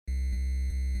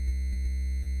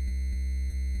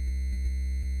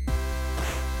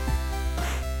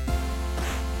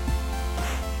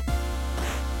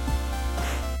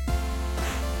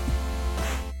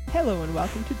Hello and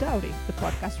welcome to Dowdy, the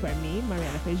podcast where me,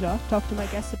 Mariana Feijó, talk to my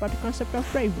guests about the concept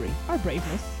of bravery, or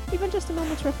braveness, even just the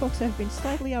moments where folks have been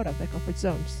slightly out of their comfort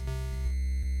zones.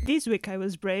 This week I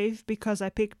was brave because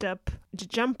I picked up the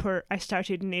jumper I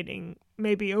started knitting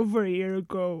maybe over a year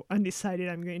ago and decided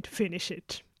I'm going to finish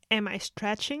it. Am I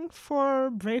stretching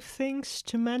for brave things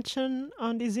to mention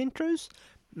on these intros?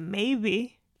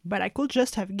 Maybe, but I could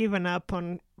just have given up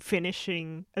on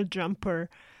finishing a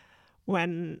jumper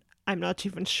when I'm not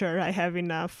even sure I have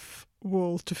enough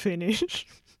wool to finish.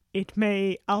 It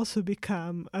may also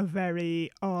become a very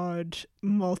odd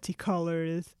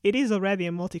multicolored... It is already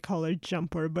a multicolored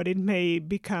jumper, but it may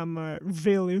become a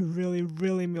really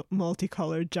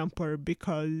multicolored jumper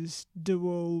because the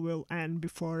wool will end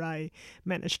before I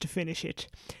manage to finish it.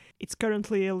 It's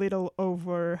currently a little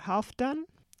over half done,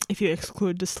 if you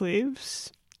exclude the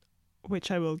sleeves,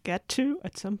 which I will get to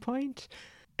at some point.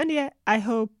 And yeah, I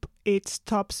hope it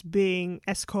stops being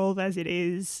as cold as it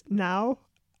is now.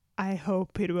 I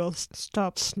hope it will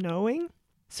stop snowing.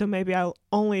 So maybe I'll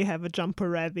only have a jumper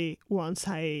ready once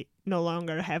I no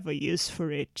longer have a use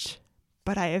for it.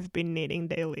 But I have been knitting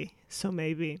daily, so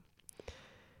maybe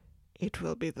it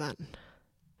will be done.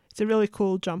 It's a really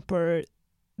cool jumper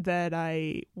that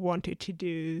I wanted to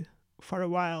do for a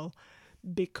while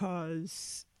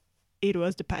because it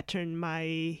was the pattern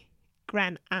my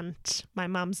grand-aunt, my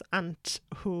mom's aunt,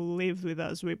 who lived with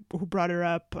us, who brought her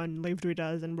up and lived with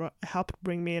us and helped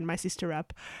bring me and my sister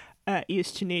up,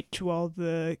 used to knit to all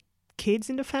the kids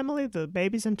in the family, the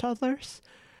babies and toddlers.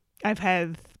 I've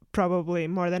had probably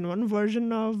more than one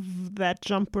version of that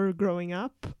jumper growing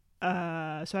up,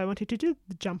 so I wanted to do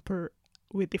the jumper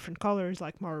with different colors,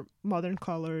 like more modern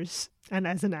colors, and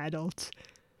as an adult.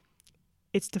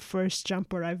 It's the first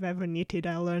jumper I've ever knitted.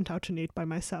 I learned how to knit by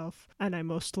myself, and I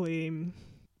mostly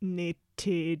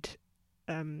knitted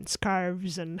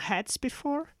scarves and hats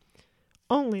before.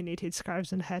 Only knitted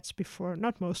scarves and hats before,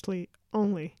 not mostly,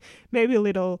 only. Maybe a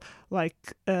little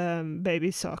like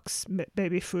baby socks,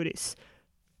 baby footies.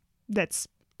 That's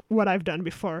what I've done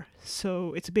before,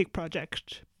 so it's a big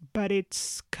project, but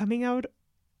it's coming out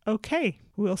okay.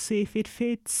 We'll see if it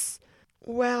fits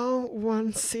well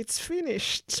once it's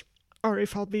finished. Or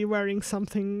if I'll be wearing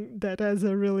something that has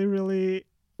a really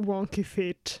wonky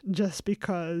fit just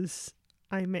because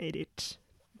I made it.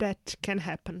 That can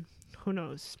happen. Who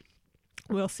knows?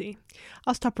 We'll see.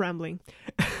 I'll stop rambling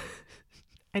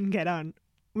and get on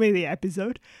with the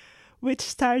episode, which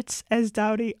starts as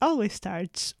Dowdy always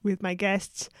starts, with my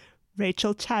guest,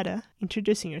 Rachel Chada,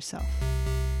 introducing herself.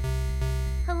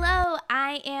 Hello,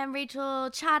 I am Rachel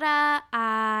Chada.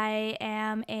 I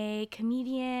am a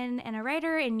comedian and a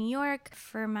writer in New York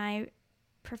for my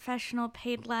professional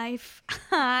paid life.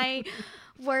 I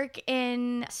work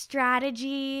in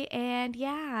strategy, and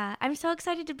yeah, I'm so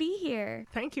excited to be here.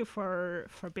 Thank you for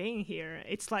being here.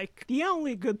 It's like the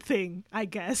only good thing, I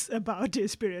guess, about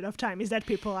this period of time is that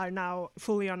people are now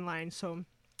fully online, so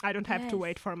I don't have to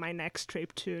wait for my next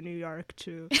trip to New York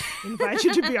to invite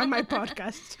you to be on my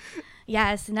podcast.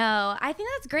 Yes, no, I think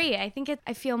that's great.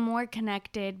 I feel more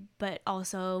connected, but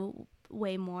also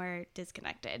way more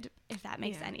disconnected, if that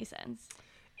makes any sense.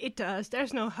 It does.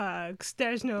 There's no hugs.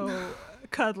 There's no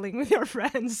cuddling with your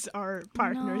friends or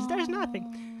partners. No. There's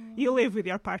nothing. You live with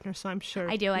your partner, so I'm sure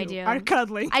I do. are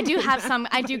cuddling. I do have some.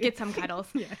 I do get some cuddles,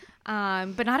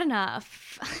 but not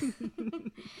enough.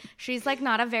 She's like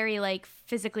not a very like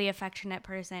physically affectionate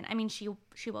person. I mean, she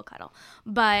will cuddle,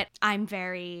 but I'm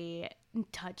very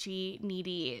touchy,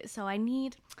 needy. So I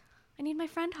need my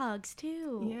friend hugs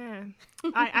too. Yeah,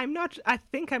 I'm not. I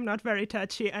think I'm not very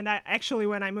touchy, and I actually,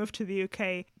 when I moved to the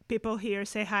UK, people here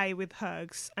say hi with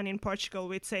hugs, and in Portugal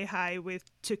we'd say hi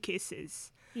with 2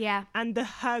 kisses. Yeah. And the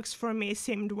hugs for me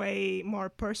seemed way more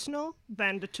personal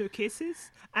than the 2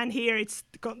 kisses. And here it's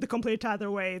the complete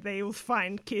other way. They will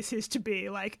find kisses to be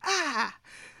like,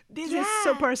 this is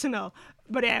so personal.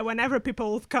 But yeah, whenever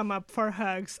people would come up for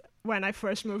hugs, when I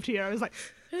first moved here, I was like,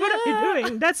 what are you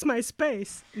doing? That's my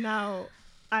space. Now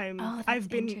I've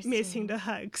been missing the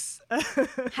hugs.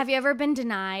 Have you ever been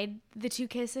denied the 2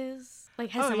 kisses? Like,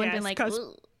 has someone been like, ugh?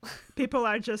 People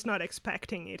are just not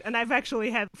expecting it. And I've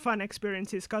actually had fun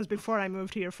experiences because before I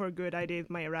moved here for good, I did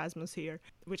my Erasmus here,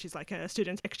 which is like a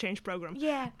student exchange program.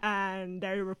 Yeah. And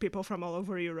there were people from all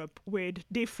over Europe with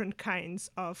different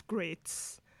kinds of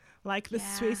grits. Like the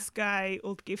Swiss guy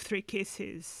would give 3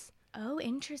 kisses. Oh,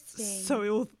 interesting.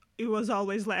 So it was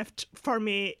always left, for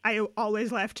me, I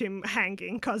always left him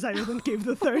hanging because I wouldn't give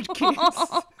the 3rd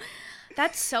kiss.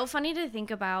 That's so funny to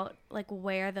think about, like,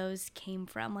 where those came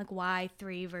from, like, why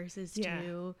 3 versus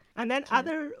 2. And then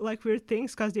other, like, weird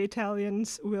things, because the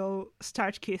Italians will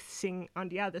start kissing on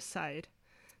the other side.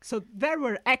 So there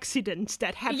were accidents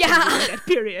that happened Yeah. in that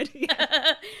period.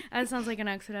 Yeah. That sounds like an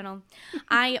accidental.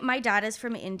 My dad is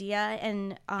from India,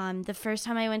 and the first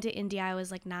time I went to India, I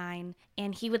was like 9,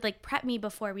 and he would like prep me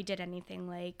before we did anything.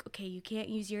 Like, okay, you can't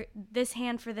use this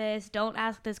hand for this. Don't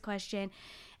ask this question.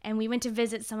 And we went to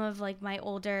visit some of like my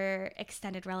older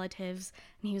extended relatives,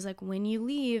 and he was like, when you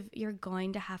leave, you're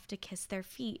going to have to kiss their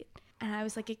feet. And I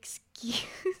was like, excuse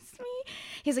me?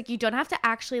 He's like, you don't have to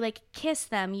actually like kiss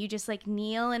them. You just like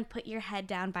kneel and put your head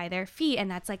down by their feet. And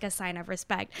that's like a sign of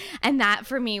respect. And that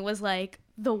for me was like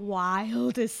the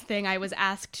wildest thing I was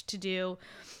asked to do.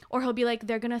 Or he'll be like,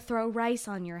 they're going to throw rice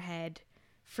on your head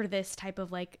for this type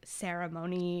of like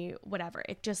ceremony, whatever.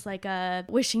 It's just like a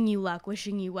wishing you luck,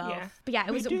 wishing you well. Yeah. But yeah,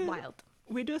 it was wild.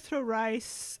 We do throw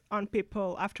rice on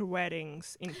people after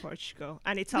weddings in Portugal.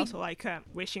 And it's also like a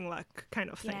wishing luck kind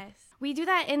of thing. Yes. We do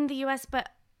that in the US, but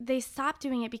they stopped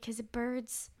doing it because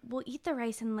birds will eat the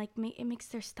rice and like it makes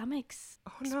their stomachs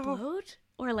explode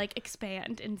or like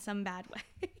expand in some bad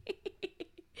way.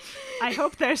 I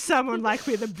hope there's someone like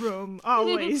with a broom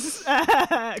always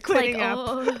cleaning like, up.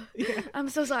 Oh, Yeah. I'm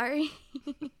so sorry.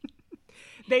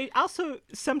 They also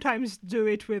sometimes do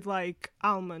it with like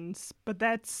almonds, but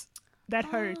that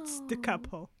hurts the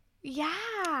couple.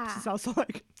 Yeah. It's also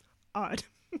like odd.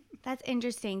 That's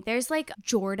interesting. There's like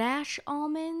Jordache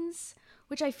almonds,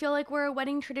 which I feel like were a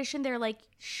wedding tradition. They're like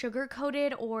sugar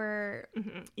coated or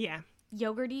Yeah.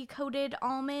 yogurty coated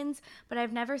almonds, but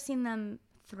I've never seen them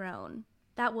thrown.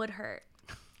 That would hurt.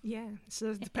 Yeah,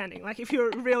 so depending. Like if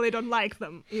you really don't like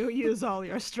them, you use all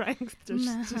your strength to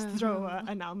just throw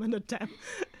an almond at them.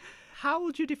 How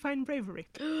would you define bravery?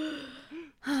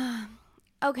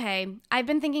 Okay, I've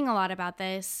been thinking a lot about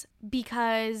this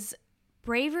because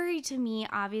bravery to me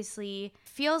obviously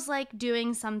feels like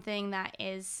doing something that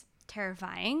is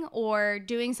terrifying or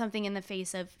doing something in the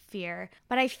face of fear.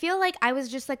 But I feel like I was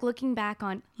just like looking back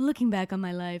on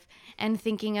my life and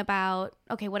thinking about,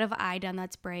 okay, what have I done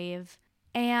that's brave?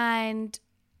 And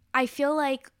I feel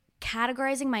like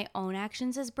categorizing my own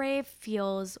actions as brave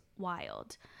feels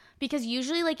wild because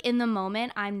usually like in the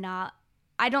moment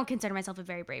I don't consider myself a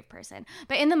very brave person,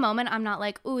 but in the moment I'm not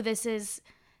like, ooh, this is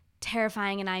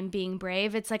terrifying and I'm being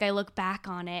brave. It's like I look back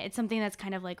on it. It's something that's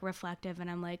kind of like reflective and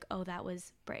I'm like, oh, that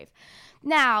was brave.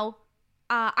 Now,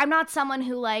 I'm not someone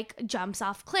who like jumps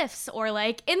off cliffs or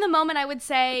like in the moment I would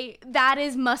say that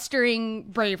is mustering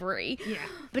bravery. Yeah.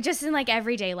 But just in like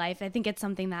everyday life, I think it's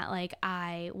something that like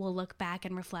I will look back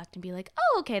and reflect and be like,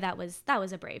 oh, okay, that was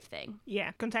a brave thing.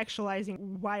 Yeah,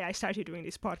 contextualizing why I started doing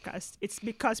this podcast. It's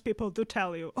because people do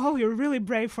tell you, oh, you're really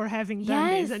brave for having done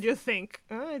this. And you think,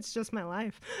 oh, it's just my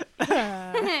life.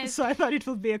 So I thought it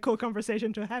would be a cool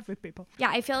conversation to have with people. Yeah,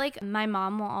 I feel like my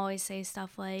mom will always say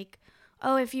stuff like,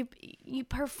 oh, if you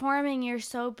performing, you're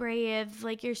so brave,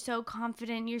 like you're so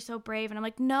confident, you're so brave. And I'm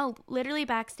like, no, literally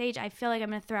backstage, I feel like I'm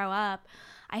going to throw up.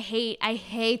 I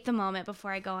hate the moment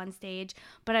before I go on stage,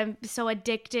 but I'm so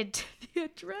addicted to the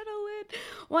adrenaline.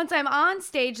 Once I'm on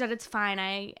stage that it's fine.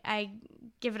 I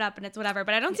give it up and it's whatever,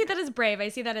 but I don't see that as brave. I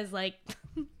see that as like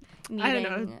needing I don't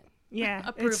know. Yeah,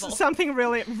 approval. It's something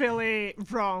really, really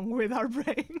wrong with our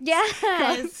brain.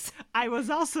 Yes. I was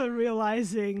also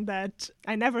realizing that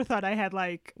I never thought I had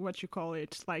like what you call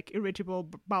it, like irritable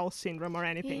bowel syndrome or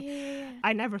anything. Yeah.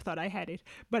 I never thought I had it,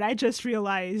 but I just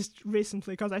realized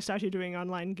recently because I started doing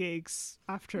online gigs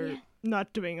after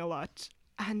not doing a lot.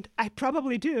 And I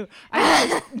probably do. I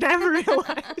just never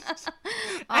realized.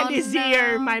 And this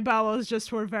year, my bowels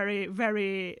just were very,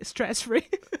 very stress-free.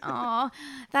 Oh,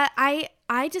 that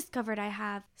I discovered I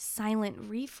have silent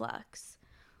reflux,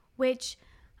 which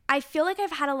I feel like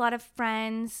I've had a lot of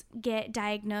friends get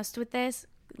diagnosed with this.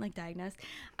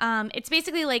 It's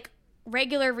basically like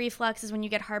regular reflux is when you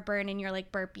get heartburn and you're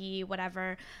like burpy,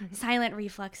 whatever. Mm-hmm. Silent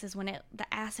reflux is when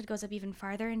the acid goes up even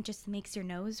farther and just makes your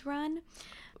nose run.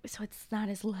 So it's not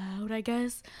as loud, I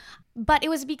guess. But it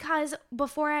was because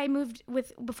before I lived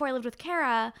with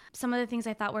Kara, some of the things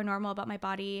I thought were normal about my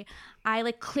body, I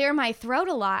like clear my throat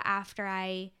a lot after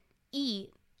I eat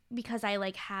because I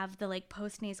like have the like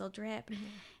postnasal drip. Mm-hmm.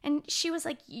 And she was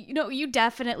like, you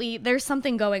definitely, there's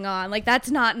something going on. Like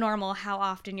that's not normal how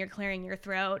often you're clearing your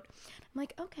throat. I'm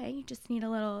like, okay, you just need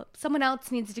someone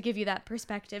else needs to give you that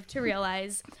perspective to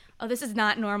realize, oh, this is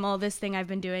not normal, this thing I've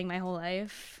been doing my whole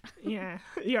life. Yeah.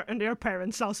 Your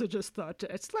parents also just thought,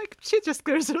 it's like, she just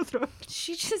clears her throat.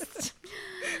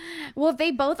 Well,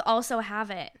 they both also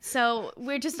have it. So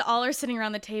we're just all are sitting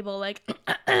around the table like,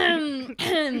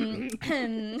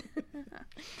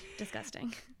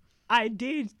 disgusting. I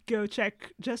did go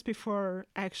check just before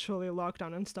actually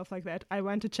lockdown and stuff like that. I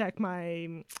went to check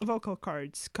my vocal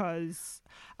cords because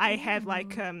I had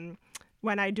like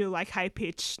when I do like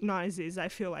high-pitched noises, I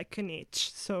feel like an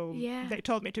itch. So they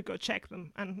told me to go check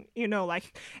them. And,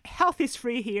 like health is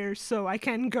free here, so I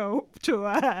can go to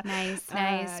Nice.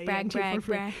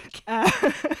 Brag.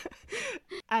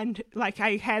 And like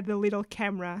I had the little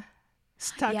camera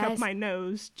stuck up my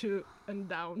nose and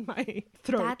down my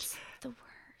throat. That's the worst.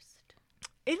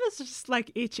 It was just like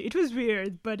itchy. It was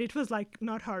weird, but it was like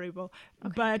not horrible.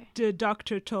 Okay. But the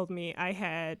doctor told me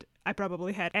I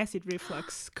probably had acid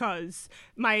reflux because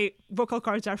my vocal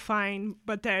cords are fine,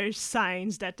 but there's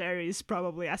signs that there is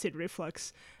probably acid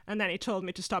reflux. And then he told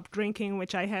me to stop drinking,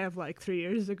 which I have like 3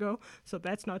 years ago. So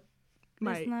that's not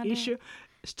my issue.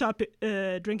 Stop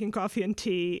drinking coffee and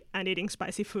tea and eating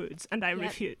spicy foods. And I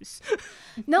refuse.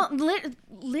 No,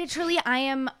 literally, I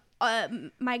am...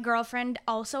 my girlfriend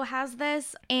also has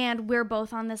this, and we're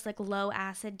both on this like low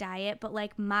acid diet, but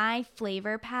like my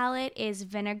flavor palette is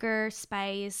vinegar,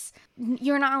 spice.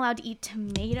 You're not allowed to eat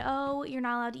tomato. You're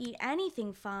not allowed to eat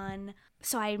anything fun.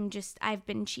 So I've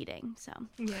been cheating. So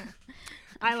yeah,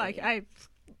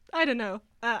 I don't know.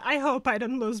 I hope I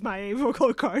don't lose my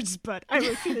vocal cords, but I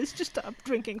refuse to stop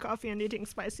drinking coffee and eating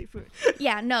spicy food.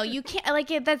 Yeah, no, you can't. Like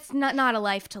that's not a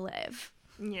life to live.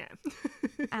 Yeah.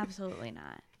 Absolutely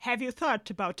not. Have you thought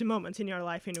about the moments in your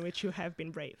life in which you have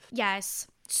been brave? Yes.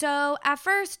 So at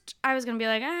first I was going to be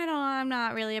like, I'm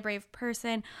not really a brave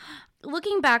person.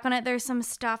 Looking back on it, there's some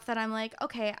stuff that I'm like,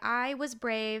 okay, I was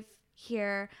brave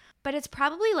here, but it's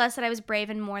probably less that I was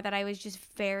brave and more that I was just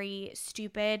very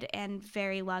stupid and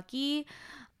very lucky.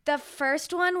 The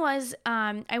first one was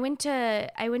I went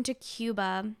to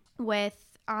Cuba with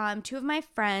two of my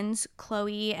friends,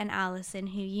 Chloe and Allison,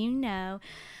 who you know,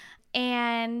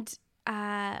 and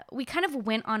we kind of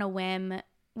went on a whim.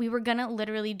 We were gonna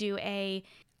literally do a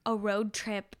road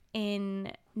trip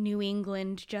in New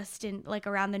England, just in like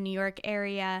around the New York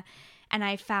area, and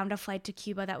I found a flight to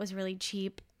Cuba that was really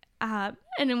cheap, and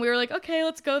then we were like, okay,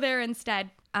 let's go there instead.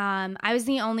 I was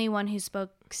the only one who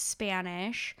spoke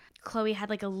Spanish. Chloe had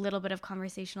like a little bit of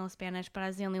conversational Spanish, but I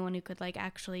was the only one who could like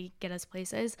actually get us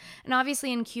places. And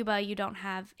obviously in Cuba, you don't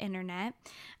have internet,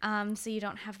 so you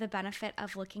don't have the benefit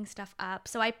of looking stuff up.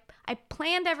 So I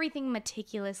planned everything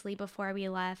meticulously before we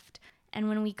left. And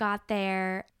when we got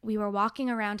there, we were walking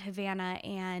around Havana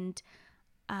and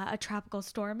a tropical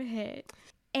storm hit.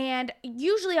 And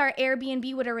usually our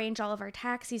Airbnb would arrange all of our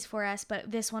taxis for us, but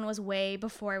this one was way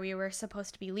before we were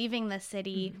supposed to be leaving the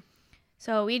city. Mm-hmm.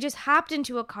 So we just hopped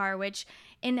into a car, which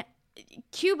in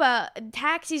Cuba,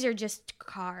 taxis are just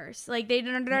cars. Like,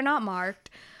 they're not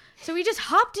marked. So we just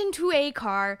hopped into a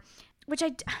car, which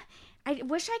I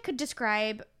wish I could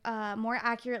describe more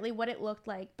accurately what it looked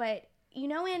like. But,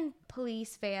 in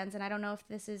police vans, and I don't know if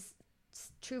this is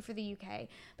true for the UK,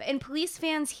 but in police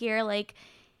vans here, like,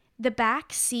 the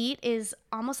back seat is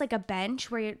almost like a bench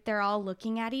where they're all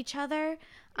looking at each other,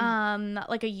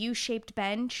 like a U-shaped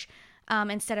bench.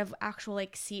 Instead of actual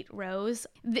like seat rows.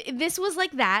 This was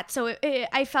like that. So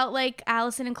I felt like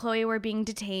Allison and Chloe were being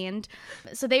detained.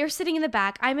 So they are sitting in the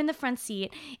back. I'm in the front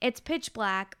seat. It's pitch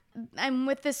black. I'm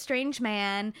with this strange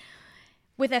man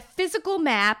with a physical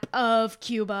map of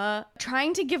Cuba,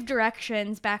 trying to give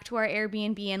directions back to our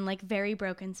Airbnb in like very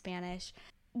broken Spanish.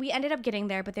 We ended up getting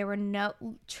there, but there were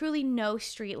truly no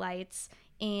street lights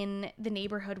in the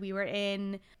neighborhood we were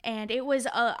in. And it was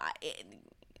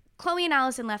Chloe and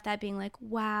Allison left that being like,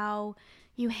 wow,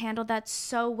 you handled that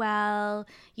so well.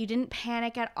 You didn't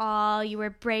panic at all. You were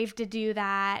brave to do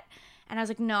that. And I was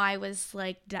like, no, I was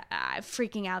like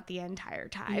freaking out the entire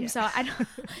time. Yeah. So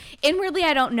inwardly,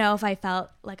 I don't know if I felt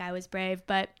like I was brave,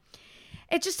 but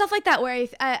it's just stuff like that where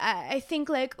I think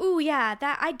like, ooh, yeah,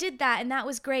 that I did that and that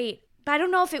was great. But I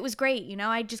don't know if it was great,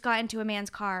 I just got into a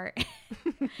man's car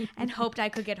and hoped I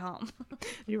could get home.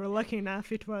 You were lucky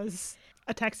enough it was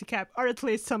a taxi cab, or at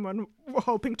least someone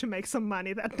hoping to make some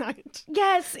money that night.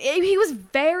 Yes, he was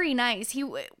very nice. He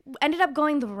ended up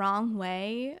going the wrong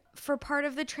way for part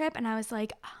of the trip, and I was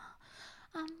like,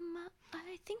 I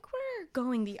think we're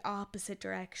going the opposite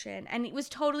direction. And he was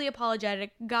totally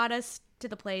apologetic, got us to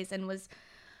the place, and was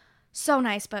so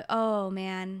nice, but oh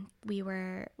man, we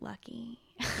were lucky.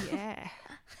 Yeah.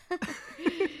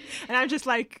 And I'm just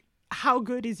like, how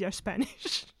good is your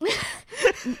Spanish?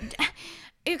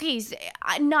 Okay, so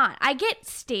I get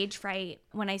stage fright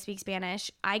when I speak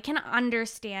Spanish. I can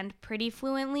understand pretty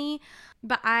fluently,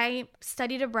 but I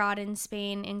studied abroad in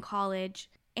Spain in college,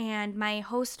 and my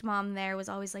host mom there was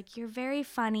always like, you're very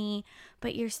funny,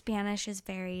 but your Spanish is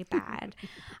very bad.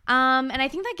 And I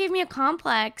think that gave me a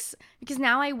complex because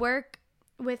now I work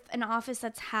with an office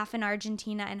that's half in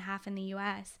Argentina and half in the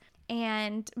US.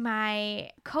 And my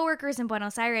coworkers in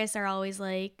Buenos Aires are always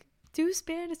like,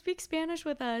 speak Spanish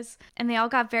with us. And they all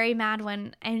got very mad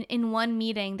when, and in one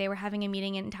meeting, they were having a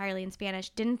meeting entirely in Spanish,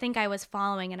 didn't think I was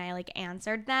following, and I like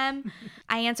answered them.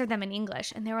 I answered them in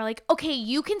English, and they were like, okay,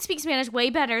 you can speak Spanish way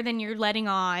better than you're letting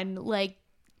on. Like,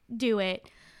 do it.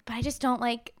 But I just don't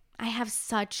like, I have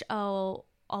such a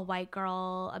white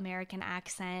girl American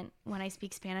accent when I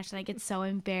speak Spanish that I get so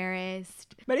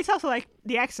embarrassed. But it's also like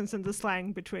the accents and the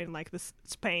slang between like the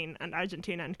Spain and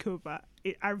Argentina and Cuba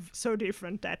are so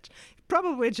different that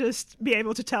probably just be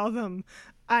able to tell them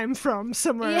I'm from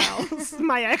somewhere else.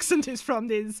 My accent is from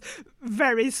this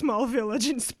very small village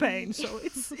in Spain, so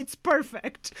it's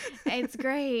perfect. It's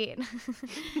great.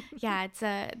 Yeah, it's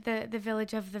the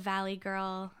village of the Valley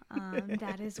Girl.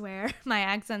 That is where my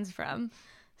accent's from.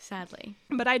 Sadly.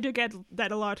 But I do get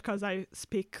that a lot because I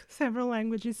speak several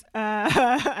languages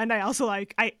and I also I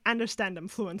understand them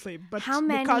fluently. But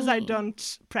because I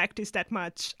don't practice that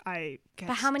much, I get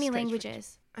But how many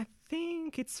languages? I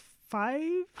think it's 5.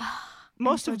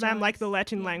 Most of them like the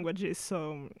Latin languages.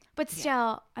 So. But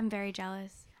still, I'm very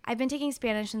jealous. I've been taking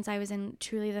Spanish since I was in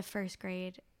truly the 1st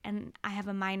grade. And I have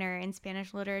a minor in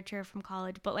Spanish literature from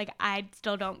college. But like I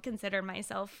still don't consider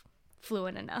myself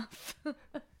fluent enough.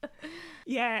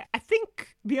 Yeah, I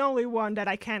think the only one that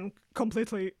I can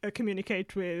completely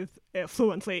communicate with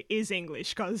fluently is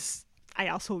English, because I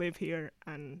also live here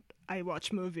and I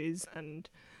watch movies and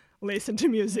listen to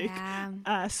music.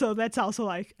 Yeah. So that's also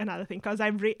like another thing, because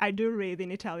I do read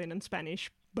in Italian and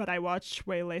Spanish, but I watch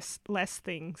way less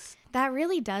things. That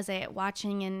really does it.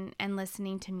 Watching and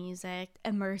listening to music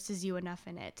immerses you enough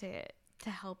in it to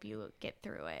help you get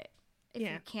through it. If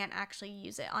you can't actually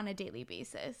use it on a daily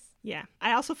basis. Yeah.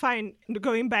 I also find,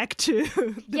 going back to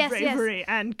the bravery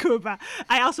and Cuba,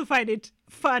 I also find it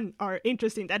fun or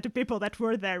interesting that the people that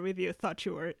were there with you thought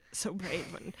you were so brave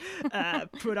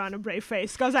and put on a brave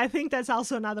face. Because I think that's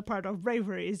also another part of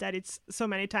bravery, is that it's so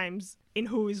many times in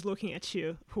who is looking at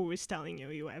you, who is telling you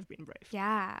you have been brave.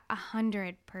 Yeah,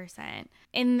 100%.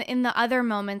 In the other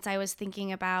moments I was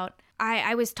thinking about,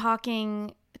 I was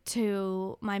talking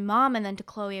to my mom and then to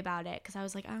Chloe about it, because I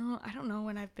was like, I don't know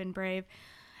when I've been brave.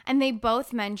 And they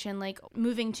both mentioned like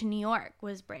moving to New York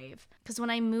was brave, because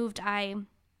when I moved, I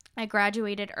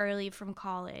graduated early from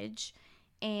college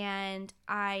and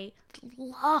I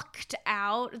lucked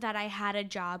out that I had a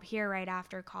job here right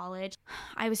after college.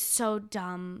 I was so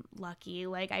dumb lucky.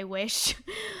 Like, I wish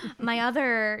my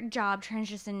other job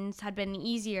transitions had been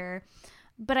easier.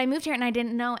 But I moved here and I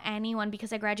didn't know anyone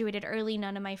because I graduated early.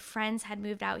 None of my friends had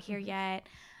moved out here yet.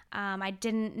 I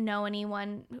didn't know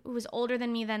anyone who was older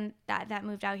than me than that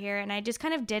moved out here. And I just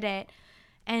kind of did it.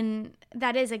 And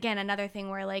that is, again, another thing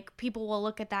where, like, people will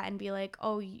look at that and be like,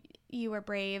 oh, you were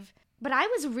brave. But I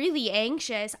was really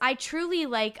anxious. I truly,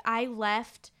 I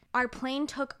left. Our plane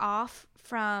took off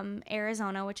from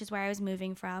Arizona, which is where I was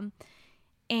moving from.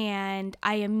 And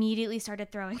I immediately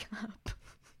started throwing up.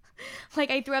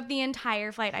 I threw up the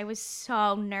entire flight. I was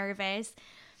so nervous.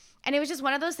 And it was just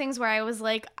one of those things where I was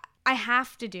like, I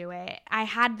have to do it. I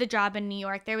had the job in New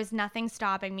York. There was nothing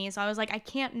stopping me. So I was like, I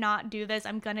can't not do this.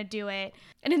 I'm going to do it.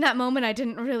 And in that moment, I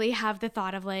didn't really have the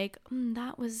thought of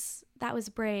that was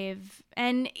brave.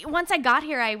 And once I got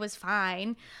here, I was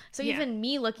fine. So even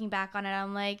me looking back on it,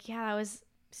 I'm like, yeah, that was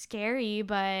scary.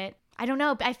 But I don't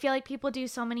know. I feel like people do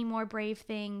so many more brave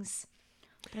things.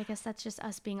 But I guess that's just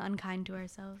us being unkind to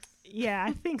ourselves. Yeah,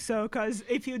 I think so. Because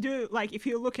if you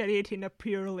look at it in a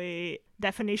purely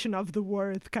definition of the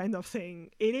word kind of thing,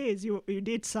 it is. You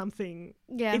did something,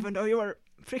 even though you were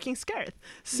freaking scared.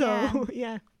 So,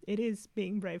 yeah, it is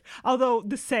being brave. Although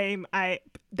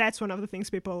that's one of the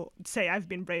things people say I've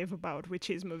been brave about,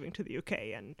 which is moving to the UK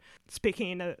and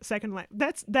speaking in a second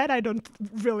language. That I don't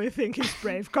really think is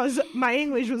brave, because my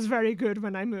English was very good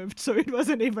when I moved, so it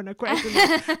wasn't even a question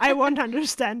of I won't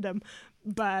understand them.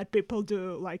 But people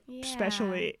do,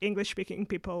 especially English-speaking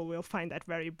people will find that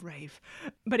very brave.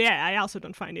 But yeah, I also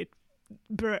don't find it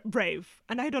brave.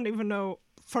 And I don't even know,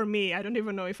 for me, I don't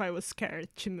even know if I was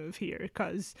scared to move here,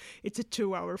 because it's a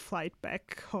 2-hour flight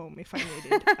back home if I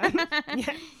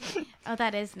needed. Oh,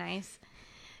 that is nice.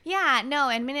 Yeah, no,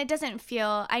 I mean, it doesn't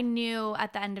feel, I knew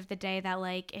at the end of the day that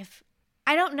if,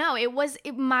 I don't know,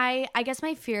 I guess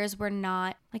my fears were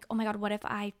not oh my God, what if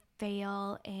I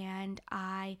fail and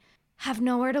I have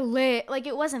nowhere to live?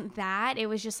 It wasn't that. It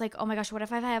was just oh my gosh, what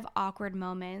if I have awkward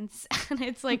moments and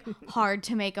it's hard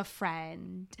to make a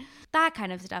friend? That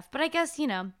kind of stuff. But I guess,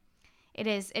 it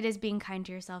is being kind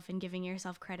to yourself and giving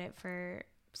yourself credit for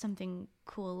something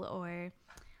cool or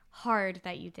hard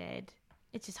that you did.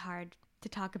 It's just hard to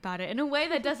talk about it in a way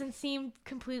that doesn't seem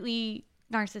completely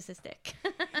narcissistic.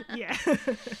 Yeah.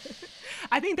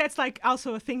 I think that's like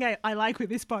also a thing I like with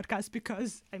this podcast,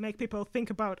 because I make people think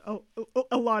about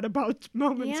a lot about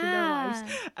moments in their lives.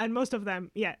 And most of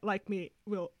them, like me,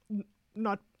 will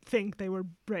not think they were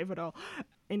brave at all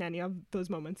in any of those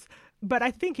moments. But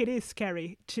I think it is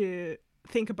scary to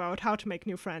think about how to make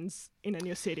new friends in a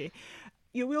new city.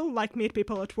 You will like meet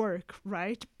people at work,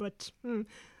 right? But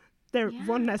there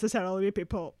won't necessarily be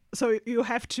people. So you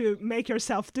have to make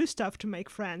yourself do stuff to make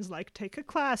friends, like take a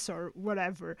class or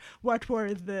whatever. What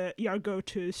were your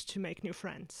go-tos to make new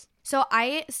friends? So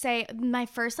I say my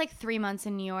first 3 months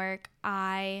in New York,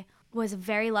 I was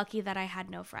very lucky that I had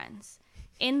no friends.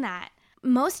 In that,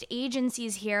 most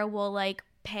agencies here will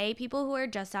pay people who are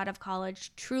just out of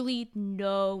college truly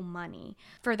no money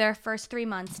for their first 3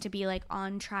 months to be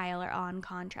on trial or on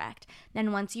contract.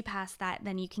 Then once you pass that,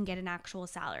 then you can get an actual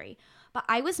salary. But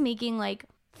I was making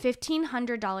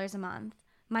 $1,500 a month.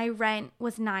 My rent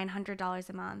was $900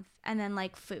 a month, and then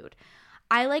food.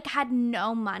 I had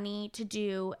no money to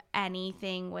do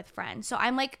anything with friends. So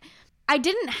I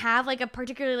didn't have a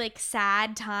particularly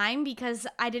sad time, because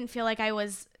I didn't feel like I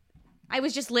was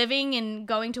just living and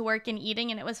going to work and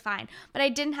eating, and it was fine. But I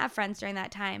didn't have friends during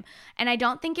that time. And I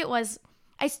don't think it was...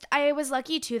 I was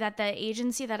lucky, too, that the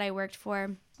agency that I worked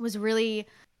for was really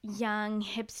young,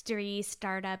 hipstery,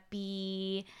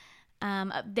 startup-y.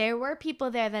 There were people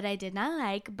there that I did not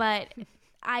like, but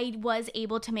I was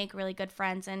able to make really good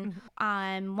friends. And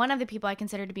one of the people I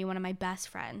consider to be one of my best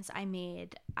friends, I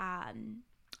made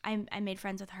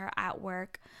friends with her at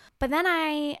work. But then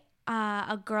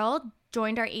a girl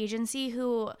joined our agency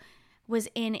who was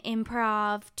in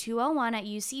Improv 201 at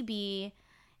UCB,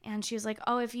 and she was like,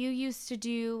 oh, if you used to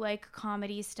do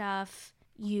comedy stuff,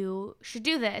 you should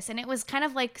do this. And it was kind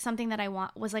of something that I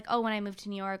was oh, when I move to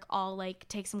New York, I'll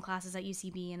take some classes at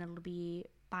UCB and it'll be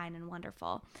fine and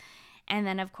wonderful. And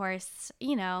then, of course,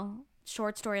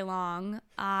 short story long,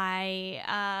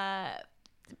 I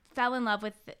fell in love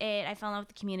with it. I fell in love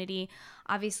with the community.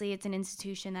 Obviously, it's an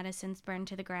institution that has since burned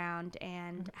to the ground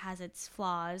and has its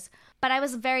flaws. But I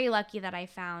was very lucky that I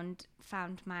found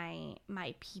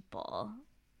my people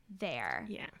there.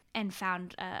 Yeah. And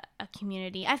found a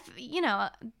community.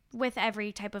 With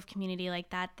every type of community like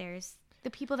that, there's the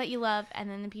people that you love and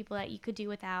then the people that you could do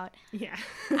without. Yeah.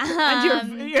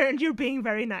 And you're being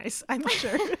very nice, I'm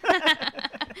sure.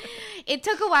 It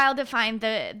took a while to find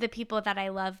the people that I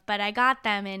love, but I got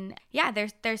them, and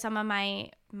they're some of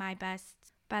my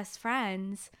best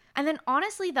friends. And then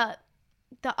honestly, the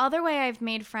other way I've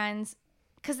made friends,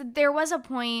 because there was a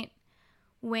point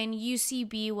when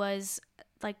UCB was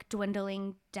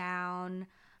dwindling down.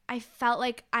 I felt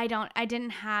like I didn't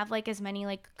have as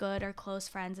many good or close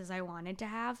friends as I wanted to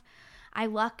have. I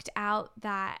lucked out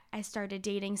that I started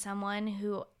dating someone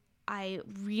who I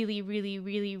really, really,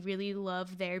 really, really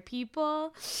love their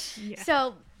people. Yeah.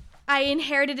 So I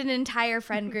inherited an entire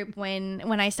friend group when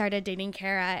I started dating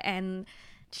Kara, and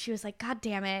she was like, God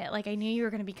damn it. I knew you were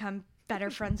going to become better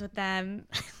friends with them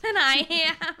than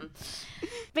I am.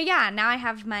 But now I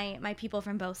have my people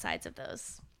from both sides of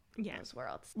those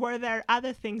worlds. Were there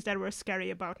other things that were scary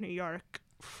about New York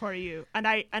for you? And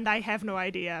I have no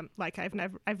idea.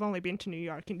 I've only been to New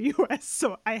York in the US,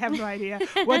 so I have no idea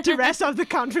what the rest of the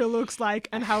country looks like,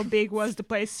 and how big was the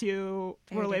place you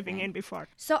were living in before.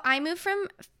 So I moved from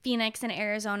Phoenix in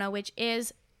Arizona, which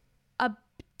is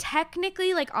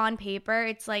technically on paper,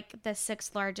 it's the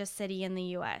 6th largest city in the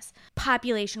US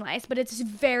population wise, but it's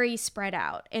very spread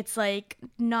out. It's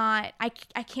not, I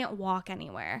can't walk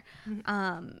anywhere.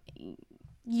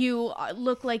 You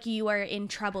look like you are in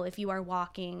trouble if you are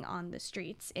walking on the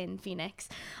streets in Phoenix.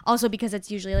 Also because it's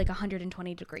usually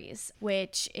 120 degrees,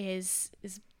 which is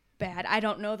bad. I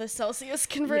don't know the Celsius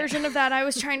conversion of that. I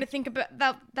was trying to think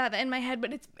about that in my head,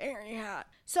 but it's very hot.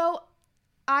 So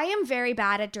I am very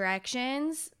bad at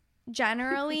directions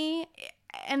generally,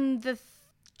 and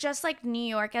just New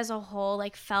York as a whole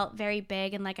felt very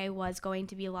big, and I was going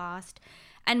to be lost.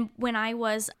 And when I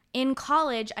was in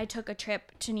college, I took a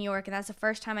trip to New York, and that's the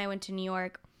first time I went to New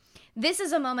York. This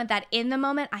is a moment that in the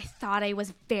moment I thought I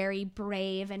was very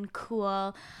brave and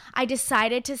cool. I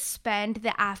decided to spend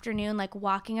the afternoon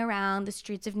walking around the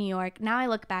streets of New York. Now I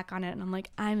look back on it and I'm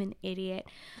I'm an idiot.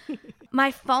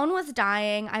 My phone was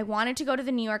dying. I wanted to go to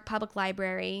the New York Public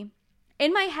Library.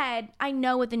 In my head, I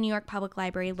know what the New York Public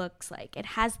Library looks like. It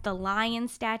has the lion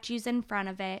statues in front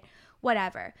of it,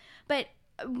 whatever. But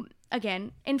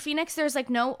again, in Phoenix, there's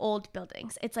no old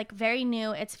buildings. It's very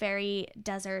new. It's very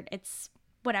desert. It's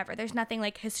whatever. There's nothing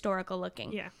historical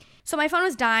looking. Yeah. So my phone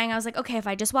was dying. I was okay, if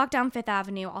I just walk down Fifth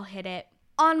Avenue, I'll hit it.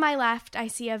 On my left, I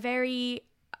see a very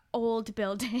old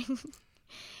building.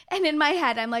 And in my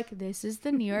head, I'm like, this is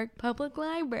the New York Public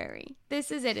Library.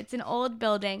 This is it. It's an old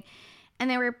building.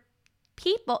 And there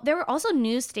were also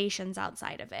news stations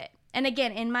outside of it. And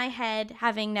again, in my head,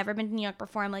 having never been to New York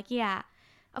before, I'm like, yeah,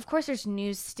 of course there's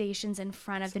news stations in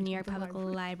front of the New York Public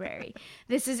Library.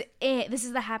 This is it. This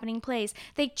is the happening place.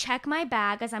 They check my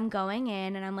bag as I'm going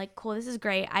in, and I'm like, cool, this is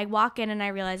great. I walk in and I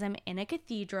realize I'm in a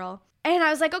cathedral. And I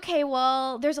was like, okay,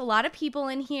 well, there's a lot of people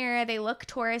in here. They look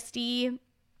touristy.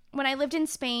 When I lived in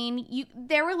Spain,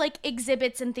 there were like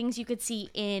exhibits and things you could see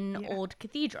in old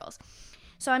cathedrals.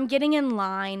 So I'm getting in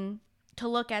line to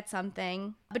look at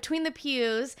something between the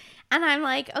pews, and I'm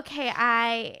like, okay,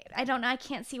 I don't know, I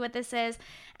can't see what this is.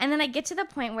 And then I get to the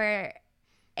point where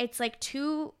it's like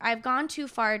I've gone too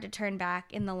far to turn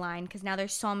back in the line because now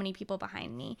there's so many people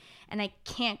behind me and I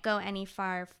can't go any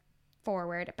far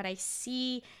forward. But I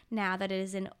see now that it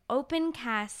is an open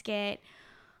casket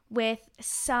with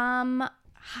some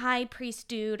high priest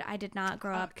dude. I did not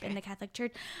grow up in the Catholic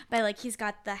Church, but like he's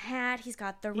got the hat, he's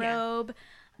got the robe.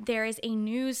 There is a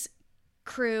news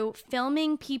crew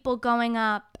filming people going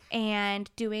up and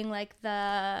doing like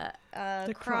the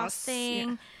cross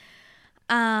thing.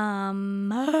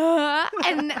 And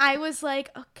I was like,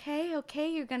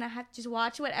 okay, you're gonna have to just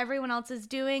watch what everyone else is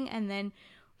doing and then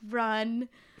run.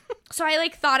 So I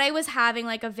like thought I was having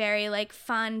like a very like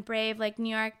fun, brave, like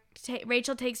New York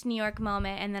Rachel Takes New York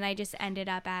moment, and then I just ended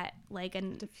up at like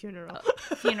the funeral.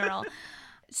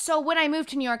 So when I moved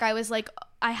to New York, I was like,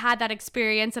 I had that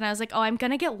experience, and I was like, oh, I'm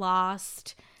gonna get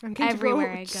lost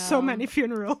everywhere I go. So many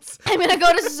funerals. I'm gonna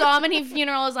go to so many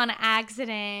funerals on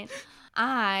accident.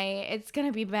 It's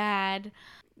gonna be bad.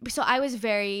 So I was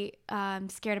very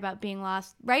scared about being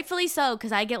lost. Rightfully so,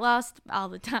 because I get lost all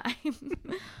the time.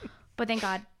 But thank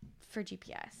God for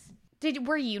GPS.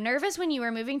 Were you nervous when you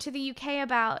were moving to the UK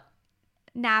about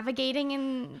navigating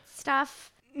and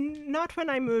stuff? Not when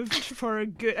I moved for a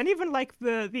good, and even like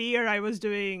the year I was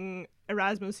doing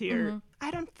Erasmus here, I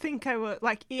don't think I was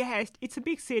like, it's a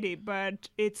big city, but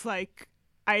it's like,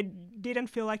 I didn't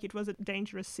feel like it was a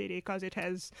dangerous city because it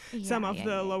has some of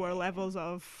the lower levels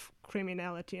of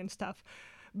criminality and stuff.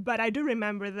 But I do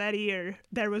remember that year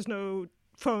there was no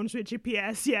phones with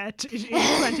GPS yet in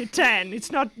 2010.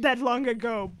 It's not that long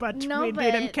ago, but we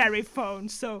didn't carry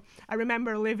phones. So I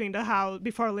remember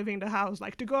before leaving the house,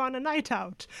 like to go on a night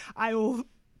out, I will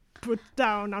put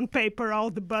down on paper all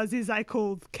the buses I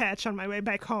could catch on my way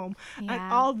back home. And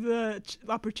all the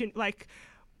opportunity, like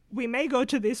we may go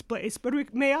to this place, but we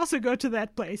may also go to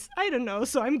that place. I don't know.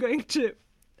 So I'm going to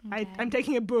I'm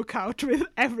taking a book out with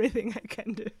everything I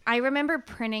can do. I remember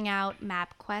printing out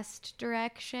MapQuest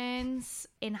directions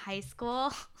in high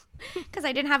school because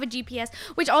I didn't have a GPS,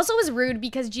 which also was rude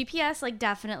because GPS like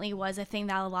definitely was a thing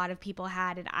that a lot of people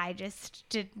had, and I just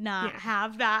did not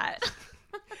have that.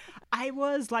 I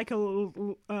was like a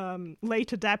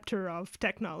late adapter of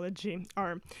technology,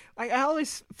 or I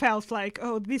always felt like,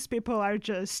 oh, these people are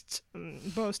just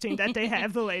boasting that they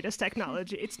have the latest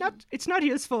technology. It's not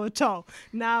useful at all.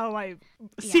 Now I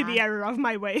see the error of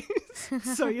my ways.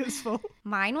 So useful.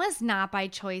 Mine was not by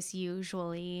choice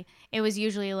usually. It was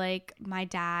usually like my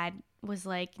dad was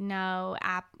like, no,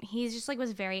 he's just like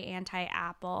was very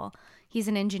anti-Apple. He's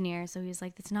an engineer, so he was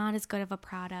like, it's not as good of a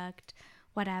product.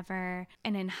 Whatever.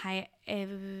 And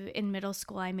in middle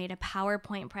school, I made a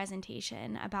PowerPoint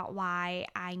presentation about why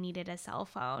I needed a cell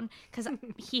phone because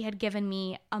he had given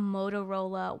me a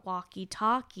Motorola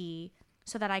walkie-talkie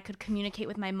so that I could communicate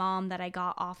with my mom that I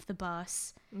got off the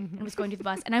bus and was going to the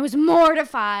bus. And I was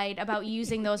mortified about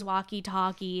using those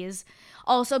walkie-talkies.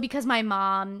 Also because my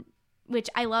mom, which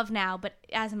I love now, but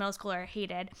as a middle schooler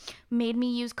hated, made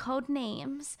me use code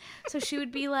names. So she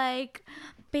would be like,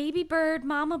 baby bird,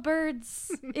 mama bird's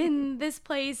in this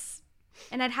place.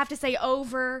 And I'd have to say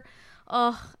over.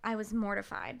 Oh, I was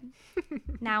mortified.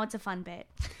 Now it's a fun bit.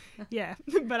 Yeah,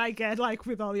 but I get like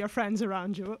with all your friends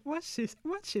around you, what's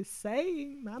she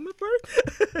saying, mama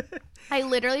bird? I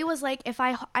literally was like, if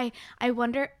I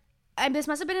wonder, this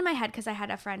must have been in my head because I had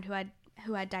a friend who had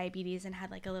diabetes and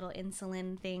had like a little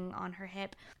insulin thing on her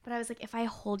hip. But I was like, if I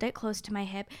hold it close to my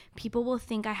hip, people will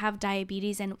think I have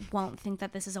diabetes and won't think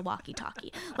that this is a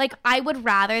walkie-talkie. Like, I would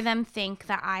rather them think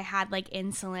that I had like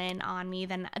insulin on me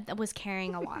than was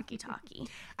carrying a walkie-talkie.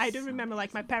 I do remember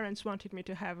like my parents wanted me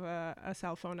to have a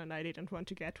cell phone and I didn't want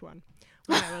to get one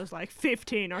when I was like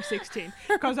 15 or 16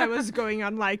 because I was going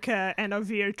on like an end of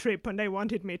year trip and they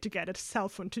wanted me to get a cell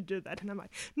phone to do that, and I'm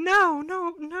like, no,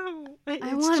 it's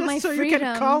I want just my so freedom. You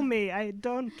can call me. I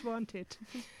don't want it.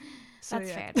 So,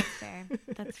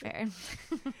 That's fair.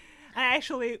 I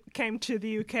actually came to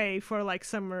the UK for like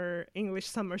English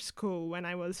summer school when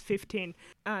I was 15,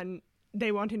 and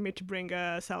they wanted me to bring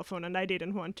a cell phone, and I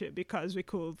didn't want to because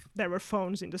there were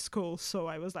phones in the school. So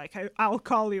I was like, I'll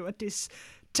call you at this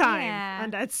time. Yeah.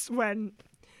 And that's when,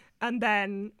 and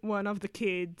then one of the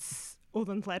kids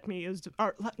wouldn't let me use,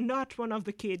 not one of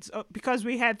the kids, because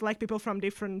we had like people from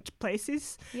different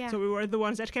places. Yeah. So we were the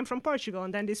ones that came from Portugal,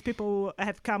 and then these people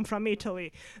had come from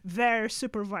Italy. Their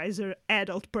supervisor,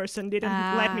 adult person, didn't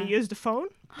let me use the phone.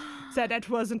 So that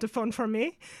wasn't a phone for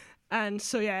me. And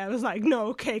so, yeah, I was like, no,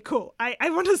 okay, cool. I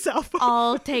want a cell phone.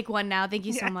 I'll take one now. Thank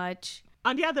you so much.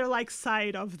 On the other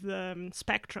side of the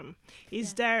spectrum,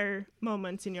 is there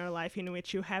moments in your life in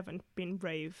which you haven't been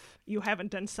brave? You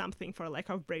haven't done something for lack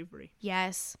of bravery?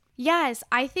 Yes.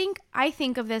 I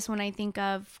think of this when I think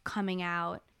of coming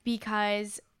out,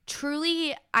 because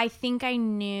truly I think I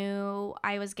knew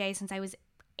I was gay since I was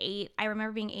 8. I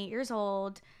remember being 8 years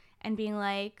old and being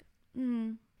like,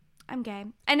 I'm gay.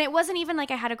 And it wasn't even like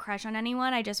I had a crush on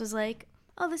anyone. I just was like,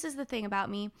 oh, this is the thing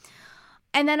about me.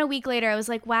 And then a week later, I was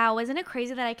like, wow, wasn't it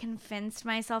crazy that I convinced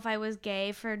myself I was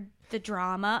gay for the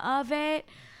drama of it?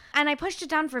 And I pushed it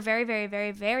down for a very, very,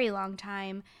 very, very long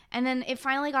time. And then it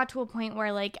finally got to a point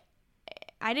where, like,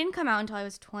 I didn't come out until I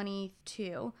was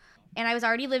 22. And I was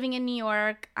already living in New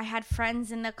York. I had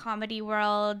friends in the comedy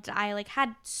world. I, like,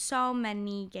 had so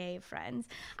many gay friends.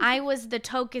 I was the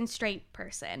token straight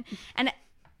person. And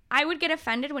I would get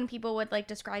offended when people would, like,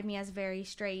 describe me as very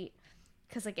straight.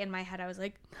 Because, like, in my head, I was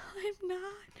like, I'm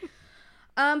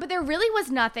not. But there really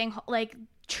was nothing, like,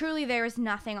 truly there was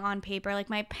nothing on paper. Like,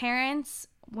 my parents,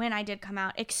 when I did come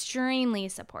out, extremely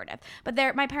supportive. But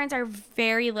my parents are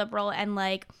very liberal. And,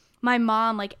 like, my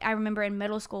mom, like, I remember in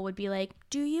middle school would be like,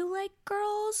 do you like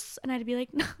girls? And I'd be like,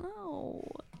 no,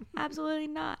 absolutely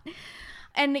not.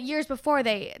 And years before,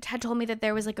 they had told me that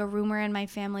there was, like, a rumor in my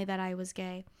family that I was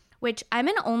gay. Which I'm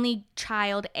an only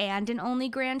child and an only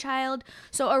grandchild.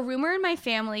 So a rumor in my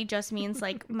family just means,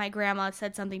 like, my grandma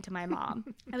said something to my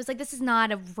mom. I was like, this is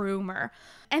not a rumor.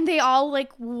 And they all,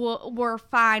 like, were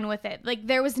fine with it. Like,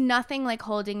 there was nothing, like,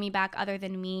 holding me back other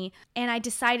than me. And I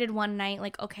decided one night,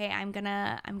 like, okay, I'm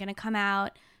gonna come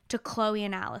out to Chloe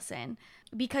and Allison.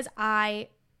 Because I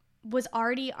was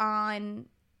already on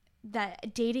the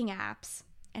dating apps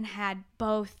and had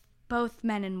both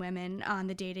men and women on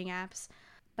the dating apps.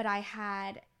 But I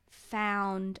had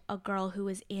found a girl who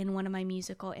was in one of my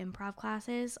musical improv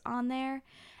classes on there.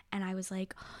 And I was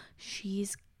like,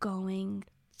 she's going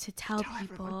to tell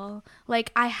people. Everyone.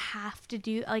 Like, I have to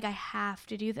do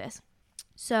this.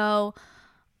 So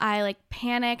I, like,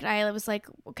 panicked. I was like,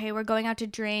 okay, we're going out to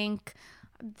drink.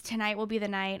 Tonight will be the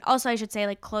night. Also, I should say,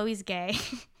 like, Chloe's gay.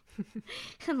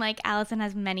 And, like, Allison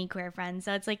has many queer friends.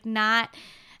 So it's, like, not...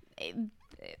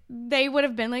 They would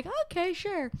have been like, okay,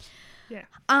 sure. Yeah.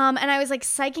 And I was, like,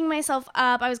 psyching myself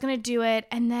up. I was going to do it.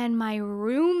 And then my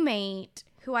roommate,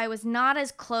 who I was not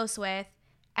as close with,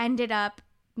 ended up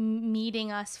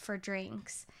meeting us for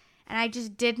drinks. And I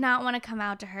just did not want to come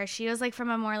out to her. She was, like, from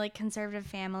a more, like, conservative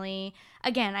family.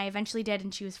 Again, I eventually did,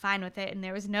 and she was fine with it, and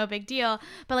there was no big deal.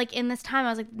 But, like, in this time, I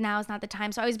was like, now is not the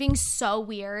time. So I was being so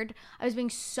weird. I was being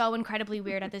so incredibly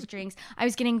weird at this drinks. I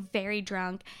was getting very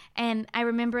drunk. And I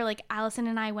remember, like, Allison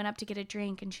and I went up to get a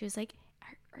drink, and she was like,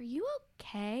 are you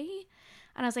okay?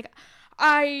 And I was like,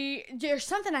 there's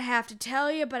something I have to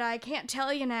tell you, but I can't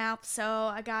tell you now, so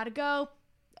I gotta go.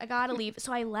 I gotta leave.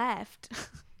 So I left.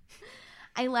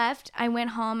 I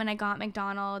went home and I got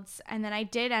McDonald's, and then I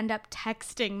did end up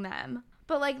texting them.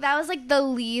 But, like, that was, like, the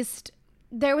least,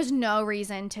 there was no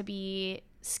reason to be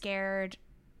scared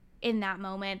in that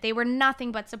moment. They were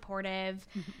nothing but supportive.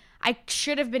 Mm-hmm. I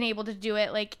should have been able to do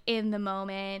it, like, in the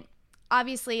moment.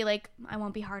 Obviously, like, I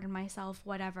won't be hard on myself,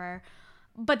 whatever.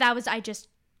 But I just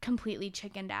completely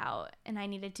chickened out, and I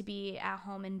needed to be at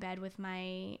home in bed with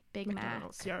my Big Mac.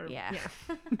 Yeah.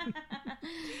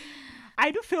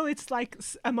 I do feel it's like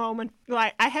a moment,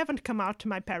 like, I haven't come out to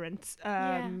my parents,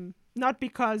 not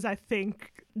because I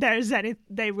think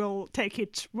they will take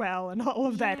it well and all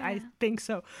of that, I think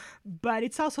so. But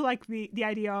it's also like the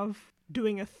idea of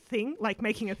doing a thing, like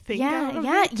making a thing out of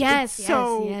it. Yes, it's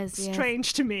so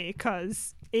strange to me,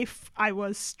 because if I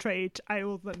was straight, I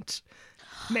wouldn't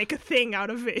make a thing out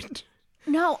of it.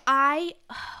 No, I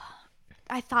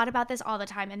thought about this all the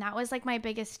time, and that was, like, my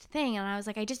biggest thing. And I was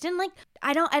like, I just didn't like,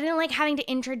 I didn't like having to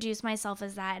introduce myself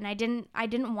as that, and I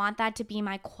didn't want that to be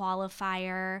my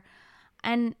qualifier.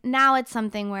 And now it's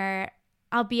something where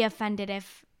I'll be offended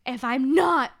if I'm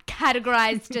not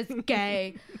categorized as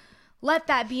gay. Let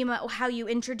that be how you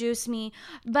introduce me.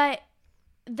 But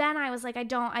then I was like, I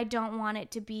don't want it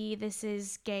to be, this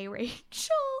is gay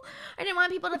Rachel. I didn't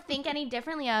want people to think any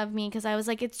differently of me because I was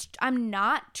like, I'm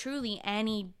not truly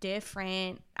any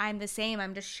different. I'm the same.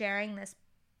 I'm just sharing this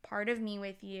part of me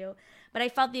with you. But I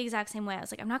felt the exact same way. I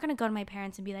was like, I'm not going to go to my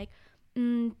parents and be like,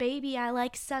 baby, I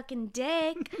like sucking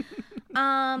dick.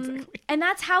 Exactly. And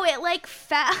that's how it like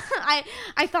felt.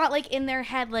 I thought like in their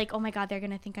head, like, oh my God, they're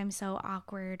going to think I'm so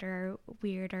awkward or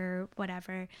weird or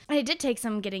whatever. And it did take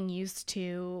some getting used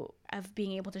to of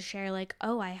being able to share like,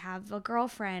 oh, I have a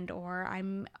girlfriend or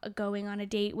I'm going on a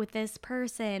date with this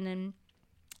person, and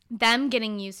them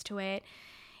getting used to it.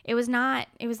 It was not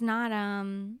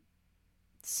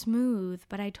smooth,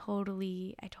 but I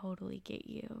totally get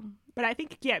you. But I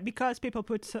think, yeah, because people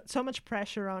put so much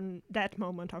pressure on that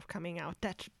moment of coming out,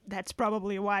 that's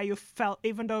probably why you felt,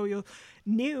 even though you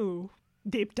knew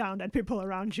deep down that people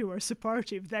around you were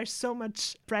supportive, there's so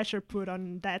much pressure put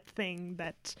on that thing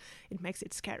that it makes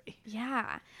it scary.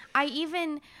 Yeah.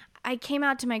 I came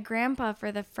out to my grandpa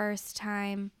for the first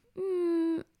time,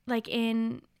 like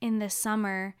in the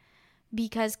summer,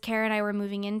 because Kara and I were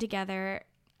moving in together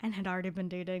and had already been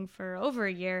dating for over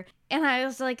a year. And I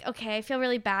was like, okay, I feel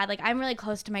really bad. Like, I'm really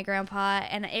close to my grandpa,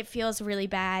 and it feels really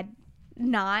bad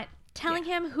not telling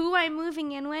him who I'm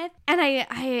moving in with. And I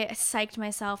psyched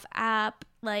myself up.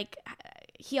 Like,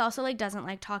 he also, like, doesn't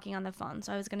like talking on the phone,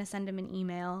 so I was going to send him an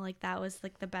email. Like, that was,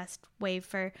 like, the best way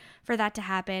for that to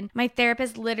happen. My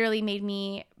therapist literally made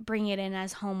me bring it in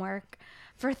as homework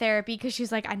for therapy, because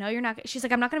she's like, I know you're not... She's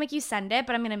like, I'm not going to make you send it,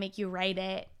 but I'm going to make you write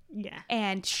it. Yeah.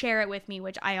 And share it with me,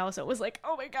 which I also was like,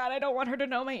 oh my God, I don't want her to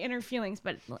know my inner feelings,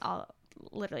 but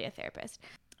literally a therapist.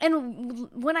 And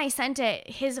when I sent it,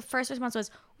 his first response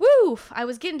was, woo, I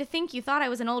was getting to think you thought I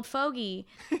was an old fogey.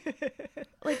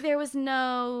 Like, there was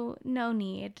no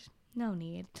need. No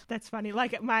need. That's funny.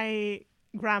 Like, my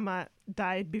grandma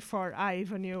died before I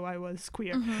even knew I was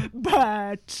queer. Mm-hmm.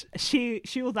 But she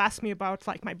would ask me about,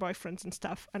 like, my boyfriends and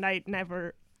stuff. And I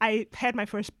had my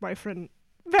first boyfriend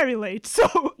very late,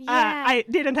 so I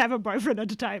didn't have a boyfriend at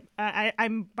the time.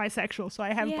 I'm bisexual, so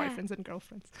I have boyfriends and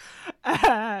girlfriends.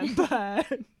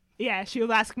 But yeah, she would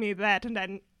ask me that, and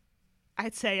then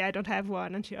I'd say I don't have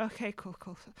one, and she, okay, cool.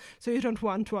 So you don't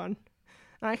want one?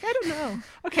 I'm like, I don't know.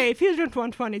 Okay, if you don't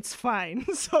want one, it's fine.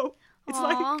 So it's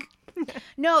like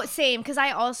no, same, because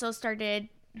I also started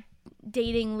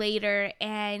dating later,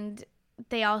 and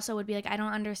they also would be like, I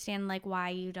don't understand, like, why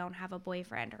you don't have a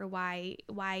boyfriend or why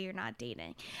you're not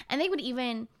dating. And they would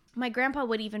even, my grandpa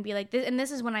would even be like, and this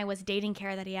is when I was dating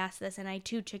Kara that he asked this, and I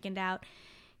too chickened out.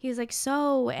 He was like,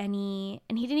 so, and he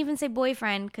didn't even say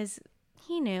boyfriend because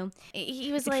he knew.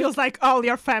 He was like, it feels like all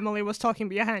your family was talking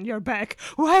behind your back.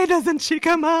 Why doesn't she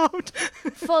come out?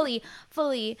 Fully.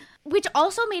 Which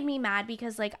also made me mad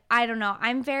because, like, I don't know,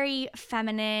 I'm very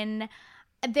feminine.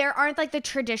 There aren't like the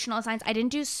traditional signs. I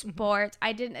didn't do sports.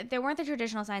 There weren't the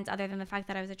traditional signs other than the fact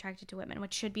that I was attracted to women,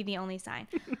 which should be the only sign.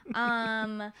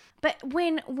 But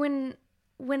when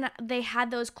they had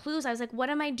those clues, I was like,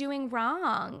 what am I doing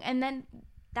wrong? And then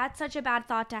that's such a bad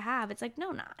thought to have. It's like,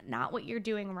 no, not what you're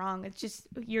doing wrong. It's just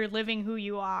you're living who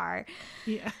you are.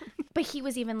 Yeah. But he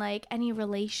was even like, any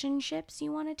relationships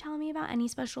you want to tell me about? Any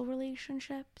special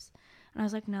relationships? And I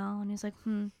was like, no. And he was like,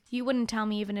 you wouldn't tell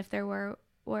me even if there were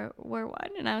one.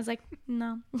 And I was like,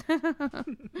 no.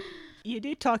 You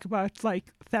did talk about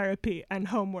like therapy and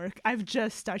homework. I've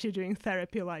just started doing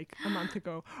therapy like a month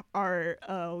ago, or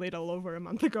a little over a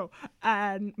month ago,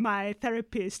 and my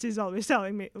therapist is always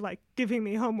telling me, like, giving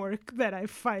me homework that I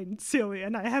find silly,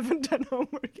 and I haven't done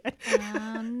homework yet.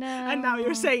 Oh no. And now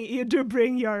you're saying you do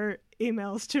bring your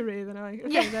emails to read, and I'm like,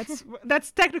 okay,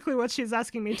 that's technically what she's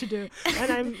asking me to do.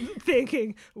 And I'm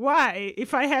thinking, why?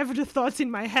 If I have the thoughts in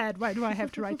my head, why do I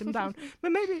have to write them down?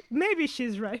 But maybe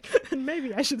she's right, and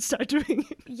maybe I should start doing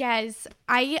it. Yes,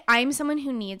 I'm someone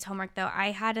who needs homework though.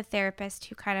 I had a therapist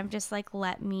who kind of just like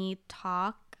let me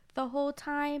talk the whole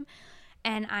time,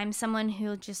 and I'm someone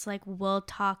who just like will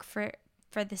talk for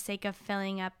the sake of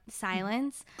filling up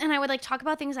silence. And I would like talk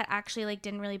about things that actually like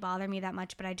didn't really bother me that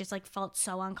much, but I just like felt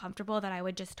so uncomfortable that I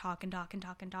would just talk and talk and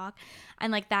talk and talk.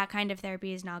 And like that kind of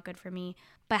therapy is not good for me.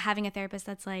 But having a therapist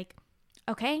that's like,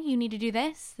 okay, you need to do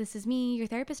this. This is me, your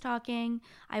therapist talking.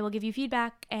 I will give you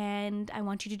feedback and I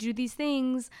want you to do these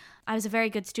things. I was a very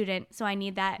good student, so I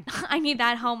need that. I need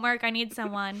that homework. I need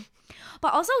someone.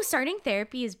 But also starting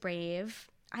therapy is brave.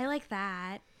 I like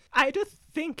that. I do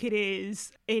think it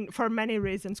is for many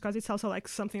reasons, because it's also like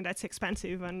something that's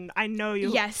expensive, and I know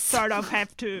you sort of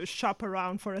have to shop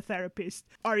around for a therapist,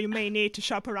 or you may need to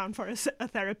shop around for a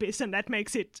therapist, and that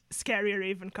makes it scarier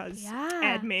even because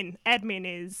admin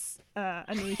is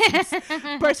a nuisance.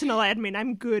 Personal admin,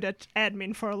 I'm good at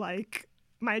admin for like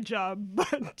my job,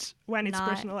 but when it's Not.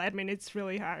 personal admin, it's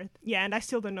really hard. Yeah, and I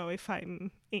still don't know if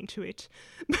I'm into it.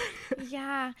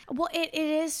 Yeah. Well, it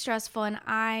is stressful, and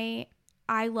I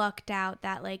lucked out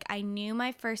that like I knew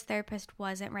my first therapist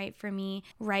wasn't right for me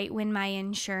right when my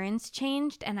insurance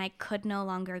changed and I could no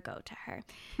longer go to her.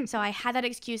 So I had that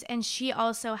excuse, and she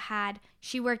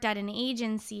worked at an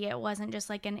agency. It wasn't just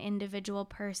like an individual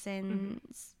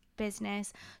person's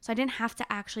business. So I didn't have to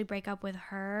actually break up with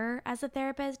her as a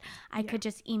therapist. I could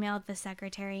just email the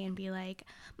secretary and be like,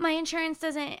 my insurance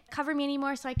doesn't cover me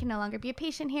anymore, so I can no longer be a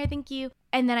patient here. Thank you.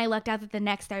 And then I lucked out that the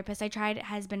next therapist I tried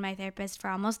has been my therapist for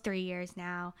almost 3 years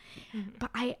now.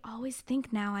 But I always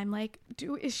think now, I'm like,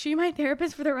 is she my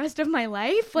therapist for the rest of my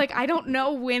life? Like, I don't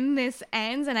know when this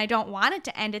ends, and I don't want it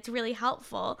to end. It's really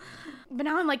helpful. But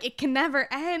now I'm like, it can never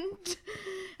end.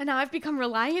 And now I've become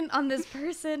reliant on this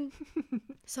person.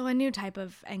 So a new type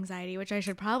of anxiety, which I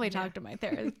should probably talk to my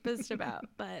therapist about,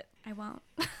 but I won't.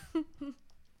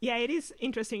 Yeah, it is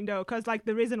interesting though, because like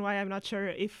the reason why I'm not sure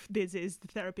if this is the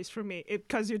therapist for me,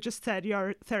 because you just said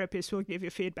your therapist will give you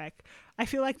feedback. I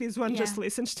feel like this one just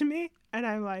listens to me, and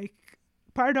I'm like,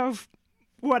 part of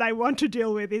what I want to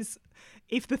deal with is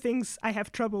if the things I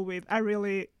have trouble with are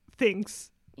really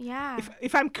things. Yeah.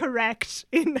 If I'm correct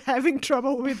in having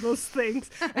trouble with those things,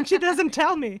 and she doesn't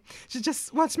tell me, she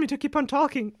just wants me to keep on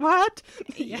talking. What?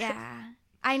 Yeah.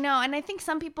 I know, and I think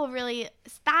some people really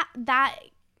that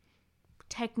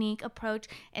technique approach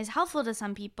is helpful to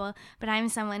some people, but I'm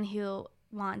someone who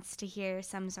wants to hear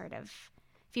some sort of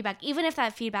feedback, even if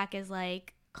that feedback is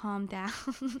like, calm down.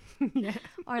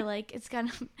 Or like,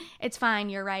 it's fine,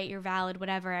 you're right, you're valid,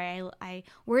 whatever. I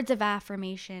words of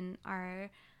affirmation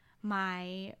are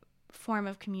my form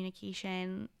of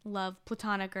communication, love,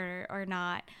 platonic or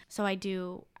not. So I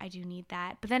do need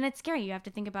that. But then it's scary. You have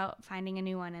to think about finding a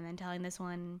new one and then telling this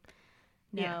one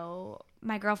no.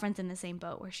 My girlfriend's in the same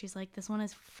boat where she's like, this one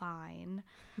is fine.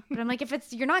 But I'm like, if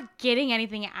you're not getting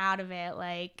anything out of it,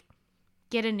 like,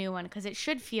 get a new one, because it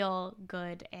should feel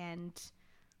good and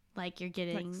like you're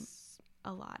getting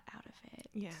a lot out of it.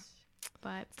 Yeah.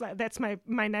 But that's my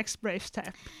next brave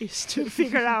step, is to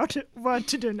figure out what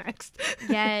to do next.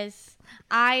 Yes.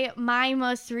 My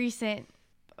most recent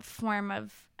form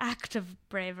of act of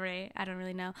bravery, I don't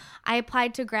really know, I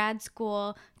applied to grad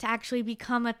school to actually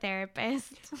become a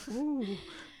therapist. Ooh.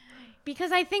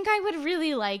 Because I think I would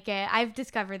really like it. I've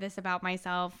discovered this about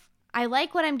myself. I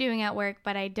like what I'm doing at work,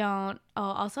 but I don't. Oh,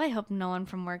 also I hope no one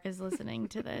from work is listening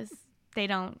to this. They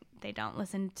don't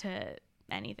listen to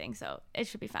anything, so it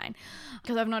should be fine,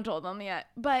 because I've not told them yet.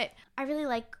 But I really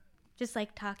like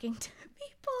talking to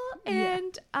people,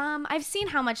 and I've seen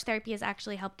how much therapy has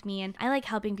actually helped me, and I like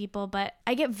helping people, but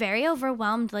I get very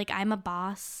overwhelmed. Like, I'm a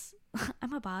boss.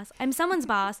 I'm someone's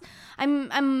boss.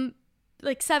 I'm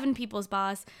like 7 people's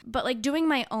boss, but like doing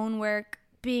my own work,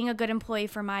 being a good employee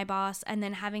for my boss, and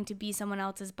then having to be someone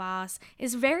else's boss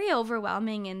is very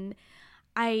overwhelming. And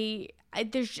I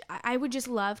would just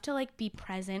love to like be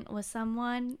present with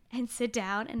someone and sit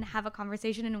down and have a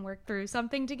conversation and work through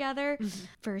something together,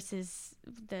 versus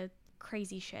the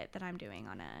crazy shit that I'm doing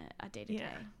on a day-to-day.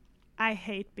 Yeah. I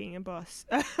hate being a boss.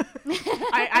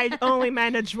 I only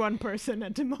manage one person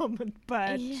at the moment,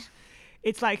 but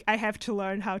it's like I have to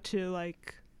learn how to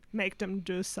like make them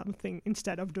do something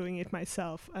instead of doing it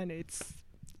myself, and it's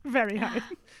very hard.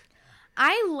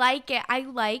 I like it. I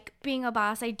like being a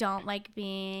boss. I don't like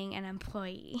being an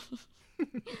employee.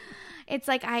 It's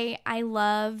like I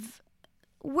love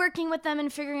working with them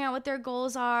and figuring out what their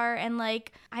goals are, and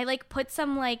like I like put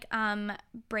some like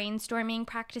brainstorming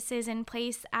practices in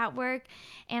place at work,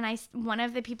 and one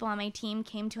of the people on my team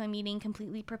came to a meeting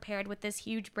completely prepared with this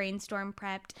huge brainstorm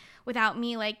prepped without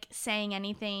me like saying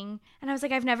anything, and I was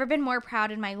like, I've never been more proud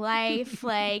in my life.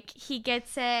 Like, he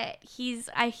gets it. He's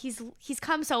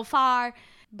come so far.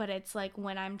 But it's like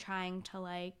when I'm trying to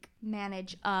like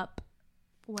manage up,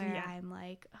 where I'm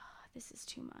like, oh, this is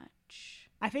too much.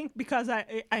 I think because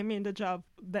I'm in the job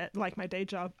that, like my day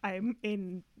job, I'm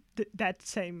in that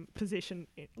same position.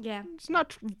 It's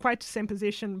not quite the same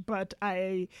position, but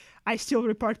I still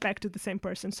report back to the same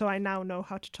person, so I now know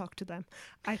how to talk to them,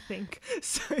 I think.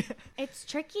 So it's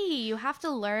tricky. You have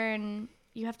to learn.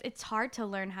 It's hard to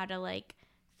learn how to like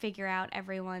figure out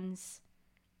everyone's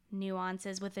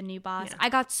nuances with a new boss. I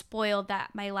got spoiled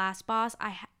that my last boss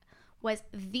was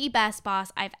the best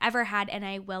boss I've ever had and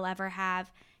I will ever have.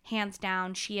 Hands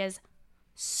down. She is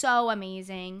so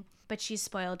amazing, but she's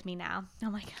spoiled me now.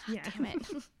 I'm like, oh, damn it.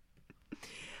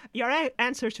 Your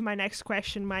answer to my next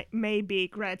question may be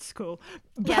grad school,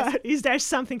 but Yes. is there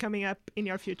something coming up in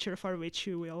your future for which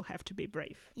you will have to be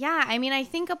brave? Yeah, I mean, I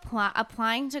think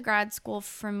applying to grad school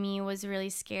for me was really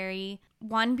scary.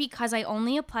 One, because I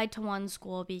only applied to one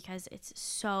school because it's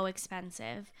so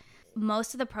expensive.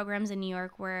 Most of the programs in New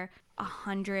York were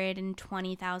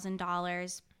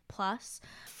 $120,000 plus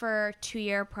for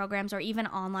 2-year programs or even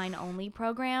online only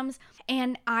programs.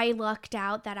 And I lucked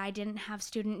out that I didn't have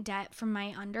student debt from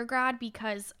my undergrad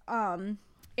because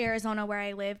Arizona, where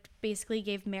I lived, basically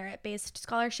gave merit-based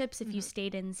scholarships if you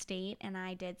stayed in state, and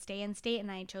I did stay in state,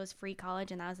 and I chose free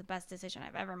college, and that was the best decision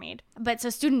I've ever made. But so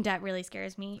student debt really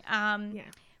scares me.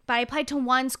 But I applied to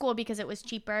one school because it was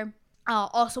cheaper.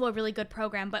 Also a really good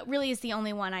program, but really is the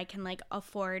only one I can like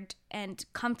afford and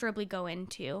comfortably go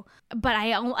into. But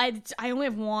I only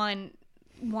have one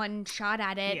shot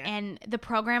at it, and the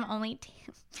program only.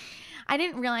 I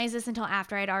didn't realize this until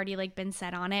after I'd already like been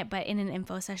set on it, but in an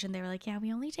info session they were like, yeah,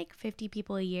 we only take 50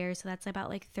 people a year, so that's about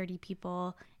like 30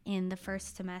 people in the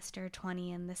first semester,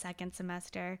 20 in the second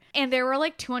semester. And there were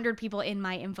like 200 people in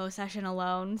my info session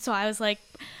alone, so I was like,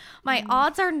 my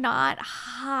odds are not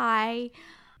high.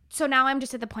 So now I'm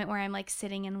just at the point where I'm like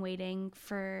sitting and waiting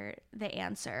for the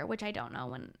answer, which I don't know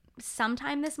when.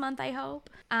 Sometime this month, I hope.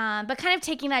 But kind of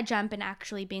taking that jump and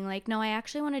actually being like, no, I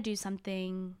actually want to do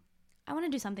something. I want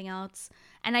to do something else.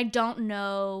 And I don't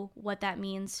know what that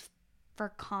means for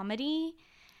comedy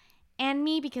and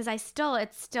me, because it's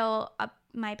still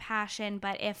my passion.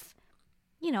 But if,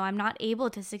 I'm not able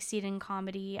to succeed in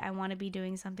comedy, I want to be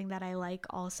doing something that I like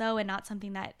also, and not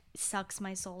something that sucks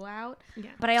my soul out. Yeah.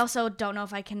 But I also don't know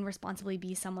if I can responsibly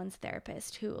be someone's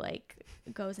therapist who like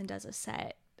goes and does a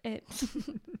set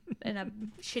in a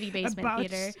shitty basement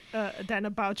theater. Then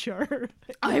about your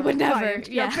I would never.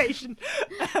 Your patient.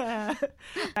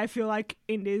 I feel like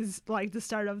in this, like the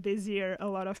start of this year, a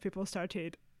lot of people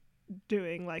started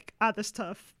doing like other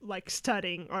stuff, like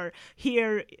studying, or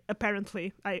here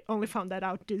apparently I only found that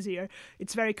out this year,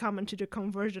 it's very common to do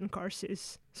conversion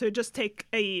courses. So you just take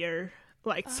a year,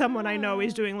 like someone I know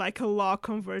is doing like a law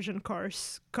conversion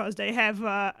course because they have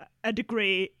a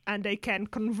degree and they can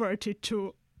convert it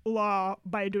to law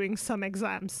by doing some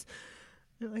exams.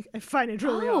 Like, I find it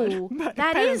really odd, but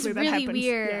that is really happens.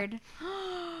 Weird.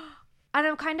 And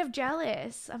I'm kind of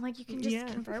jealous. I'm like, you can just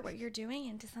convert what you're doing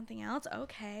into something else?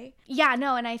 Okay. Yeah,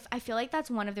 no, and I feel like that's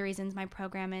one of the reasons my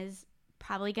program is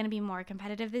probably going to be more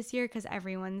competitive this year, because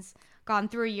everyone's gone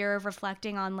through a year of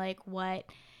reflecting on, like, what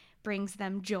brings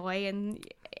them joy and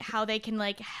how they can,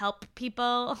 like, help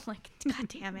people. Like, God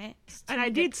damn it. And I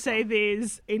did say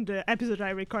this in the episode I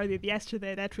recorded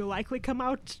yesterday that will likely come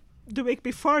out the week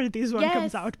before this one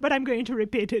comes out, but I'm going to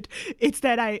repeat it. It's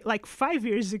that 5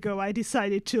 years ago, I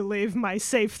decided to leave my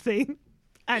safe thing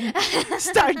and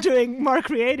start doing more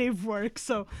creative work.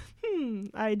 So,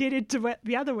 I did it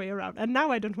the other way around, and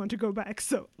now I don't want to go back.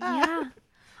 So, yeah.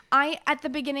 At the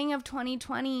beginning of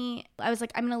 2020, I was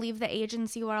like, I'm going to leave the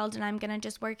agency world and I'm going to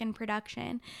just work in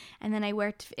production. And then I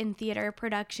worked in theater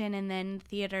production, and then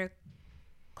theater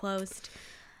closed.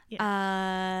 Yeah.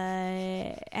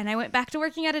 And I went back to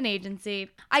working at an agency.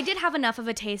 I did have enough of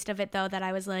a taste of it, though, that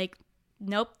I was like,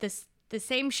 nope, the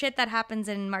same shit that happens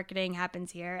in marketing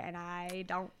happens here, and I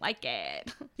don't like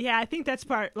it. Yeah, I think that's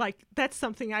that's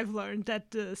something I've learned,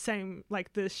 that the same,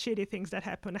 like, the shitty things that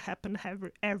happen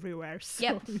everywhere.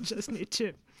 So you just need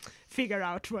to figure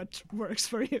out what works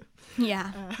for you.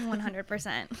 Yeah,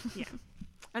 100%. Yeah.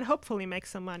 And hopefully make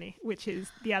some money, which is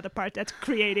the other part that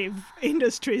creative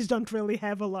industries don't really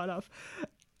have a lot of. Yeah.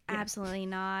 Absolutely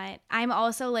not. I'm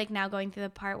also like now going through the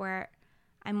part where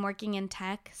I'm working in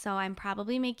tech, so I'm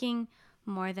probably making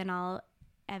more than I'll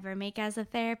ever make as a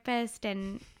therapist.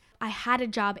 And I had a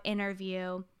job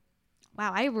interview.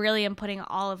 Wow, I really am putting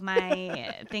all of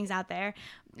my things out there.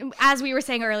 As we were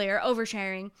saying earlier,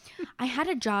 oversharing. I had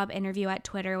a job interview at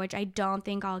Twitter, which I don't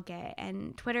think I'll get.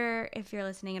 And Twitter, if you're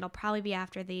listening, it'll probably be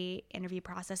after the interview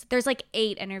process. There's like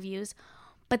 8 interviews,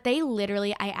 but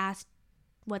I asked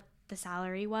what the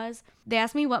salary was. They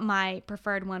asked me what my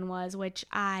preferred one was, which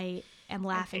I am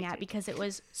laughing at because it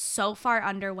was so far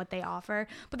under what they offer.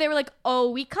 But they were like, oh,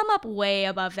 we come up way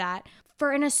above that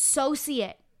for an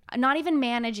associate, not even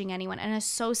managing anyone, an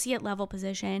associate level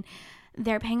position.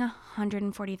 They're paying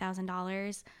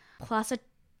 $140,000 plus a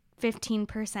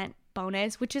 15%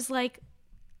 bonus, which is like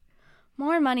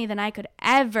more money than I could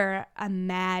ever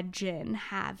imagine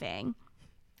having.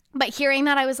 But hearing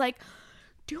that, I was like,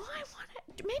 do I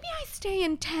want to, maybe I stay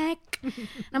in tech? And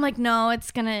I'm like, no,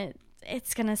 it's gonna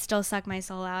still suck my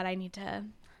soul out. I need to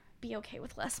be okay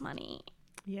with less money.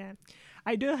 Yeah.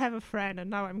 I do have a friend, and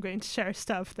now I'm going to share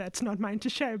stuff that's not mine to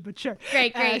share, but sure.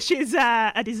 Great. She's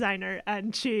a designer,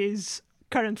 and she's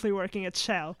currently working at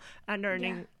Shell and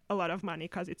earning a lot of money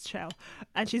because it's Shell.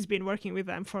 And she's been working with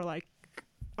them for like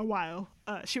a while.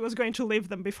 She was going to leave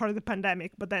them before the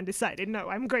pandemic, but then decided, no,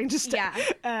 I'm going to stay.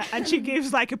 And she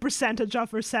gives like a percentage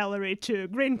of her salary to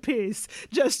Greenpeace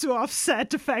just to offset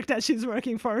the fact that she's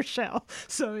working for Shell.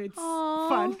 So it's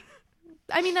fun.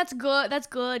 I mean, that's good. That's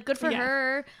good. Good for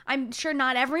her. I'm sure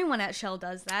not everyone at Shell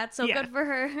does that, so good for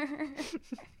her.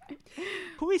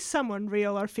 Who is someone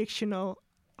real or fictional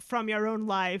from your own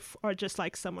life, or just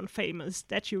like someone famous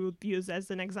that you would use as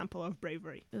an example of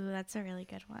bravery? Ooh, that's a really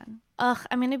good one. Ugh,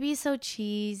 I'm going to be so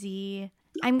cheesy.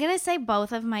 I'm going to say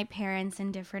both of my parents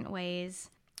in different ways.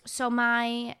 So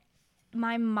my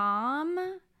mom...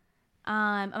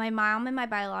 my mom and my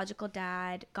biological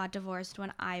dad got divorced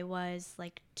when I was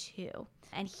like 2.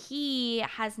 And he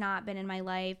has not been in my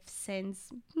life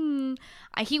since...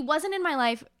 he wasn't in my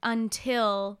life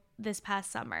until this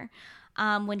past summer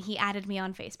when he added me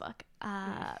on Facebook.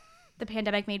 The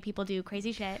pandemic made people do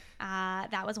crazy shit.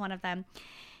 That was one of them.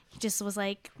 He just was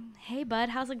like, hey, bud,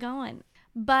 how's it going?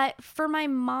 But for my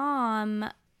mom,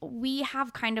 we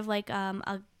have kind of like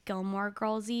a Gilmore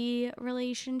Girls-y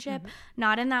relationship.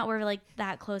 Not in that we're like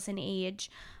that close in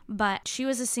age, but she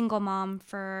was a single mom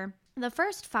for the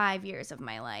first 5 years of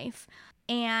my life.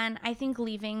 And I think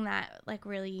leaving that like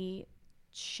really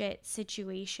shit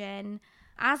situation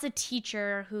as a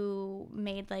teacher who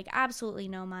made like absolutely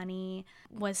no money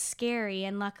was scary.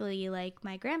 And luckily like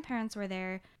my grandparents were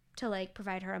there to like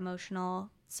provide her emotional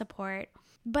support.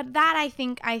 But that I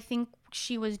think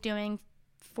she was doing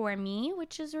for me,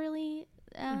 which is really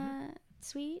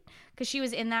sweet, because she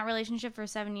was in that relationship for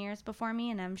 7 years before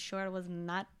me, and I'm sure it was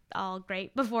not all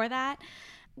great before that.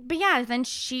 But yeah, then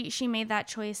she made that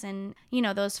choice, and you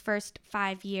know, those first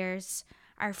 5 years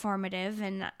are formative,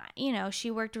 and you know,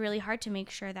 she worked really hard to make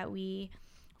sure that we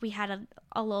had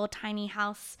a little tiny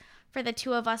house for the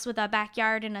two of us with a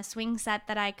backyard and a swing set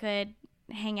that I could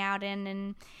hang out in,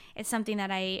 and it's something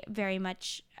that I very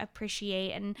much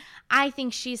appreciate. And I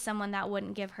think she's someone that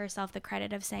wouldn't give herself the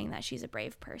credit of saying that she's a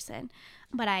brave person,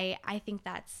 but I think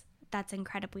that's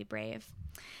incredibly brave.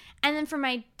 And then for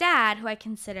my dad, who I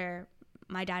consider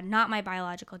my dad, not my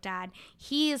biological dad,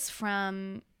 he is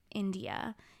from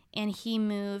India, and he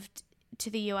moved to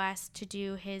the US to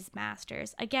do his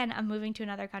master's. Again, I'm moving to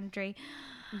another country.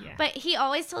 But he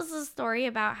always tells the story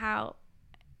about how,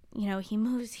 you know, he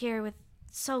moves here with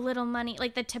so little money,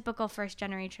 like the typical first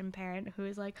generation parent who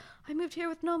is like, I moved here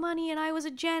with no money and I was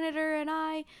a janitor and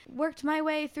I worked my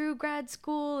way through grad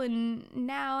school and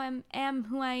now am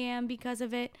who I am because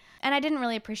of it. And I didn't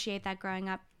really appreciate that growing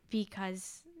up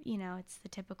because, you know, it's the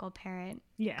typical parent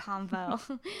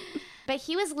convo. But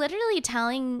he was literally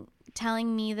telling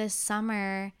me this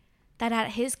summer that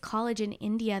at his college in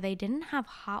India, they didn't have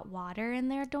hot water in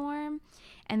their dorm,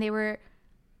 and they were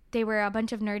a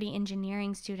bunch of nerdy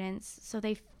engineering students, so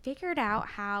they figured out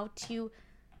how to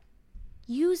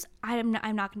use, I'm not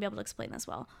going to be able to explain this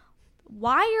well,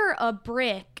 wire a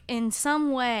brick in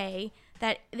some way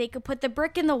that they could put the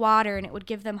brick in the water and it would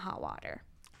give them hot water.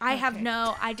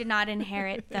 I did not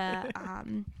inherit the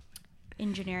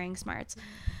engineering smarts.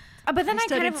 But then I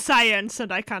studied science,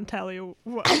 and I can't tell you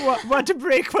what the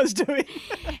brick was doing.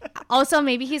 Also,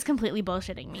 maybe he's completely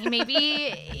bullshitting me. Maybe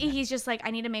he's just like, I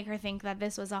need to make her think that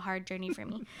this was a hard journey for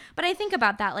me. But I think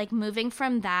about that, like moving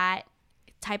from that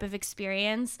type of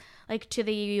experience, like to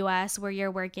the US where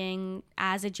you're working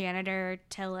as a janitor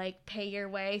to like pay your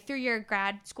way through your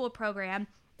grad school program.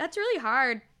 That's really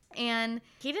hard. And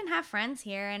he didn't have friends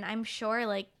here. And I'm sure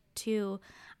like too,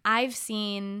 I've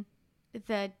seen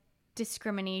the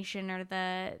discrimination or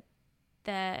the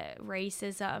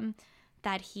racism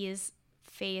that he has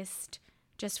faced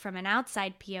just from an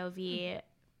outside POV,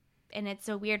 and it's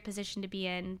a weird position to be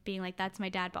in, being like, that's my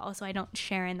dad, but also I don't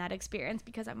share in that experience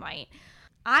because I'm white.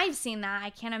 I've seen that. I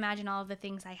can't imagine all of the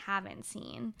things I haven't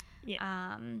seen.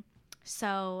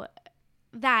 So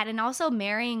that, and also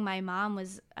marrying my mom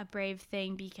was a brave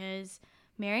thing, because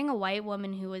marrying a white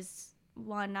woman who was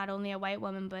not only a white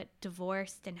woman, but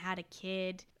divorced and had a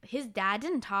kid. His dad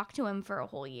didn't talk to him for a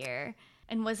whole year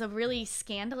and was a really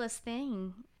scandalous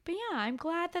thing. But yeah, I'm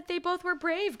glad that they both were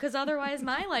brave, because otherwise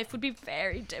my life would be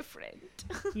very different.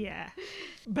 Yeah.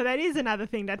 But that is another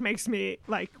thing that makes me,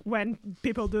 like, when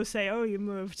people do say, oh, you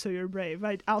moved, so you're brave,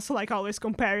 I also, like, always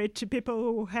compare it to people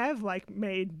who have, like,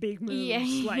 made big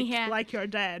moves, like your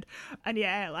dad. And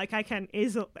yeah, like, I can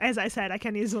easily, as I said, I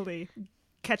can easily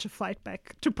catch a flight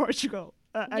back to Portugal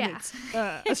and it's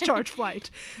a short flight.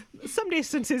 Some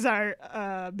distances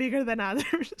are bigger than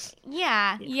others.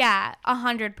 Yeah,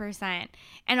 100%.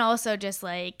 And also just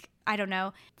like, I don't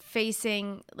know,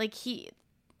 facing like he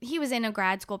was in a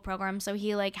grad school program, so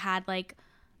he like had like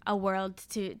a world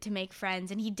to make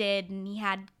friends, and he did, and he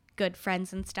had good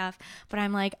friends and stuff. But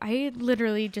I'm like, I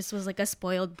literally just was like a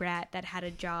spoiled brat that had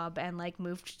a job and like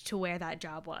moved to where that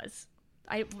job was.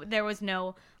 There was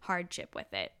no hardship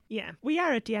with it. Yeah, we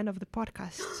are at the end of the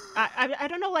podcast. I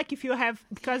don't know, like, if you have,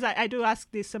 because I do ask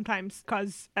this sometimes,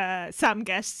 because some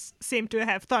guests seem to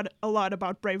have thought a lot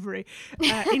about bravery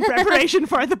in preparation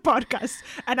for the podcast,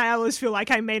 and I always feel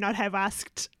like I may not have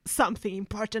asked something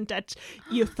important that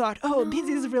you thought, this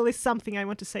is really something I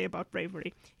want to say about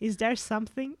bravery. Is there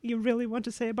something you really want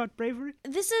to say about bravery?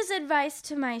 This is advice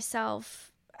to myself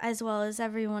as well as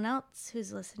everyone else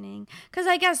who's listening, because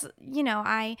I guess, you know,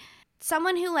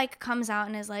 someone who like comes out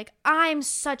and is like, I'm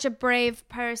such a brave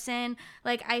person,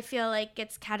 like I feel like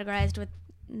gets categorized with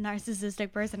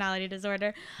narcissistic personality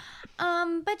disorder,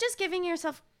 but just giving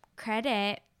yourself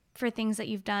credit for things that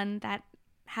you've done that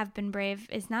have been brave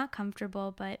is not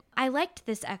comfortable. But I liked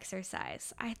this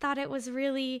exercise. I thought it was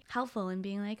really helpful in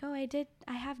being like, I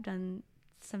have done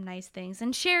some nice things,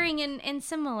 and sharing in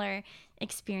similar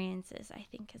experiences, I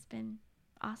think, has been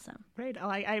awesome. Great.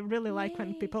 I really like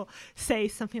when people say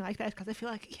something like that, because I feel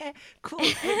like, yeah, cool.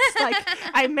 It's like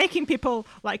I'm making people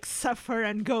like suffer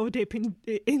and go deep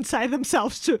inside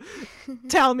themselves to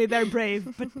tell me they're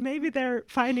brave, but maybe they're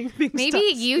finding things. Maybe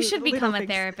you should become a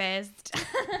therapist.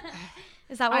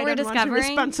 Is that what we're discovering? I don't want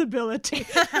responsibility.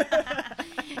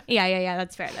 Yeah.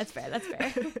 That's fair.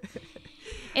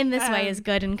 In this way is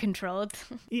good and controlled.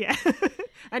 Yeah.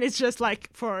 And it's just like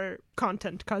for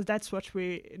content, because that's what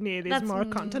we need, is more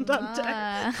content on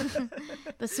tech.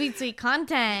 The sweet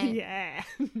content. Yeah.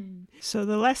 So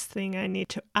the last thing I need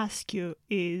to ask you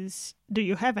is, do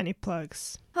you have any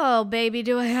plugs? Oh, baby,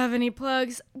 do I have any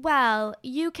plugs? Well,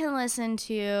 you can listen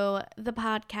to the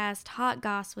podcast Hot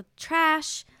Goss with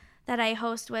Trash that I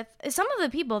host with some of the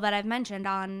people that I've mentioned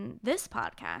on this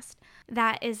podcast.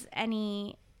 That is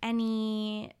any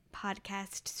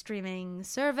podcast streaming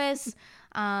service.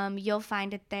 You'll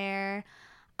find it there.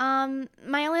 My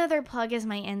only other plug is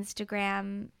my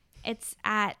Instagram. It's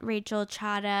at Rachel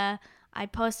Chada. I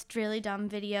post really dumb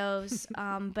videos,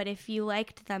 but if you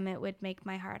liked them, it would make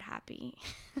my heart happy.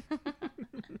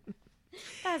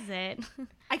 That's it.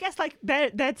 I guess like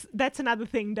that's another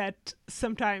thing that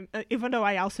sometimes, even though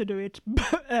I also do it,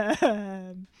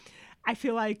 I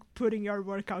feel like putting your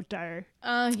work out there.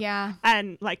 Yeah.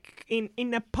 And like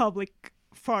in a public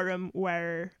forum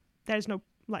where there's no,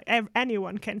 like,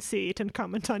 anyone can see it and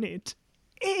comment on it,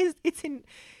 it's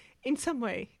in some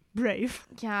way brave.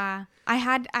 Yeah. I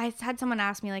had someone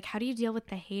ask me, like, how do you deal with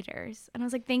the haters? And I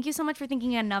was like, thank you so much for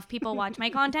thinking enough people watch my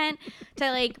content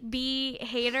to like be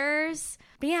haters.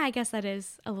 But yeah, I guess that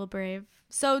is a little brave.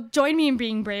 So join me in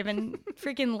being brave and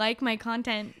freaking like my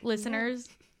content, listeners.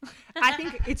 I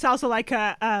think it's also like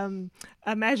a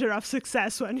measure of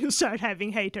success when you start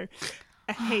having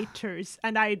haters,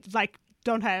 and I like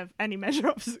don't have any measure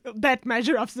of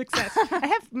success. I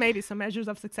have maybe some measures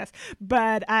of success,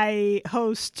 but I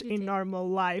host in normal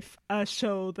life a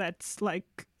show that's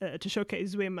like to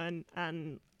showcase women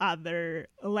and other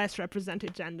less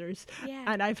represented genders. Yeah.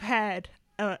 And I've had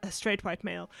a straight white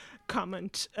male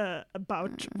comment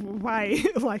about why,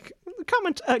 like,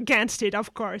 comment against it,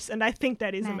 of course. And I think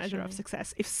that is a measure of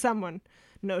success. If someone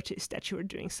noticed that you were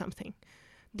doing something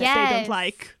that they don't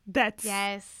like, that's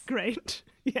great.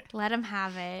 Yeah. Let them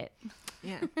have it.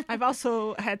 Yeah. I've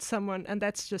also had someone, and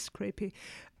that's just creepy,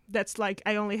 that's like,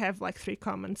 I only have like 3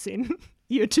 comments in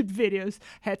YouTube videos,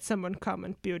 had someone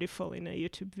comment beautiful in a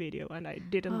YouTube video, and I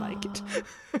didn't like it.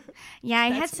 Yeah,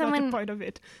 I had someone, not the point of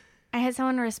it. I had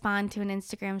someone respond to an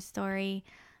Instagram story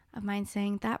of mine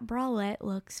saying, that bralette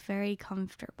looks very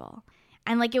comfortable.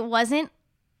 And like, it wasn't,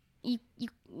 you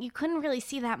couldn't really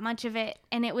see that much of it.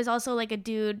 And it was also like a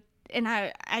dude. And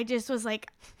I just was like,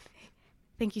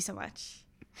 thank you so much.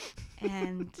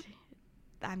 And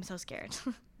I'm so scared.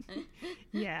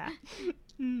 Yeah.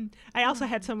 I also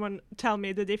had someone tell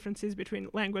me the differences between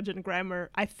language and grammar,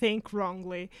 I think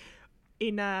wrongly,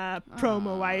 in a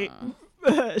promo I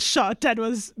shot that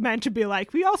was meant to be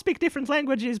like, we all speak different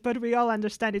languages, but we all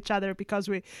understand each other because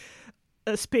we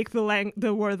speak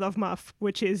the word of muff,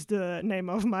 which is the name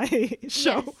of my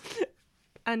show. Yes.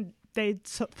 And they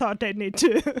thought they'd need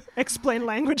to explain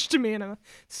language to me, and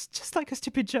it's just like a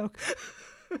stupid joke.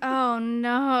 Oh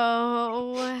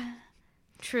no.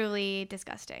 truly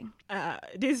disgusting.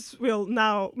 This will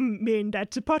now mean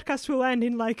that the podcast will end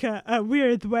in like a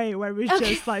weird way where we're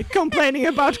just like complaining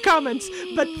about comments.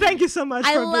 But thank you so much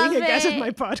for being a guest at my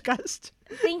podcast.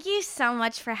 Thank you so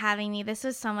much for having me. This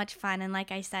was so much fun. And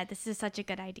like I said, this is such a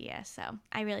good idea. So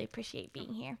I really appreciate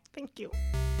being here. Thank you.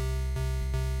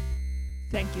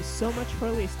 Thank you so much for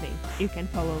listening. You can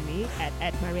follow me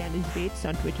at Mariana's Beats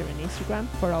on Twitter and Instagram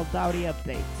for all Dowdy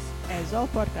updates. As all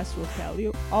podcasts will tell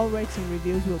you, all rates and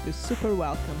reviews will be super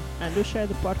welcome, and do share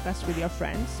the podcast with your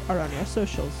friends or on your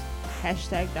socials.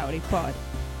 #DowdyPod.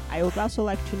 I would also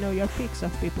like to know your pics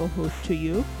of people who, to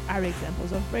you, are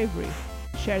examples of bravery.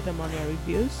 Share them on your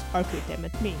reviews or tweet them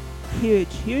at me.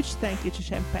 Huge thank you to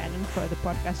Champagne for the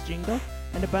podcast jingle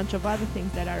and a bunch of other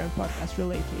things that aren't podcast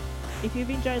related. If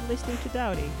you've enjoyed listening to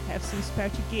Dowdy, have some spare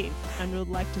to give, and would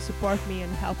like to support me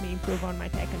and help me improve on my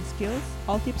tech and skills,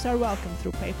 all tips are welcome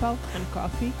through PayPal and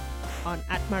Coffee on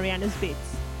 @Mariana's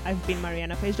Beats. I've been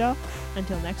Mariana Feijó.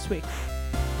 Until next week.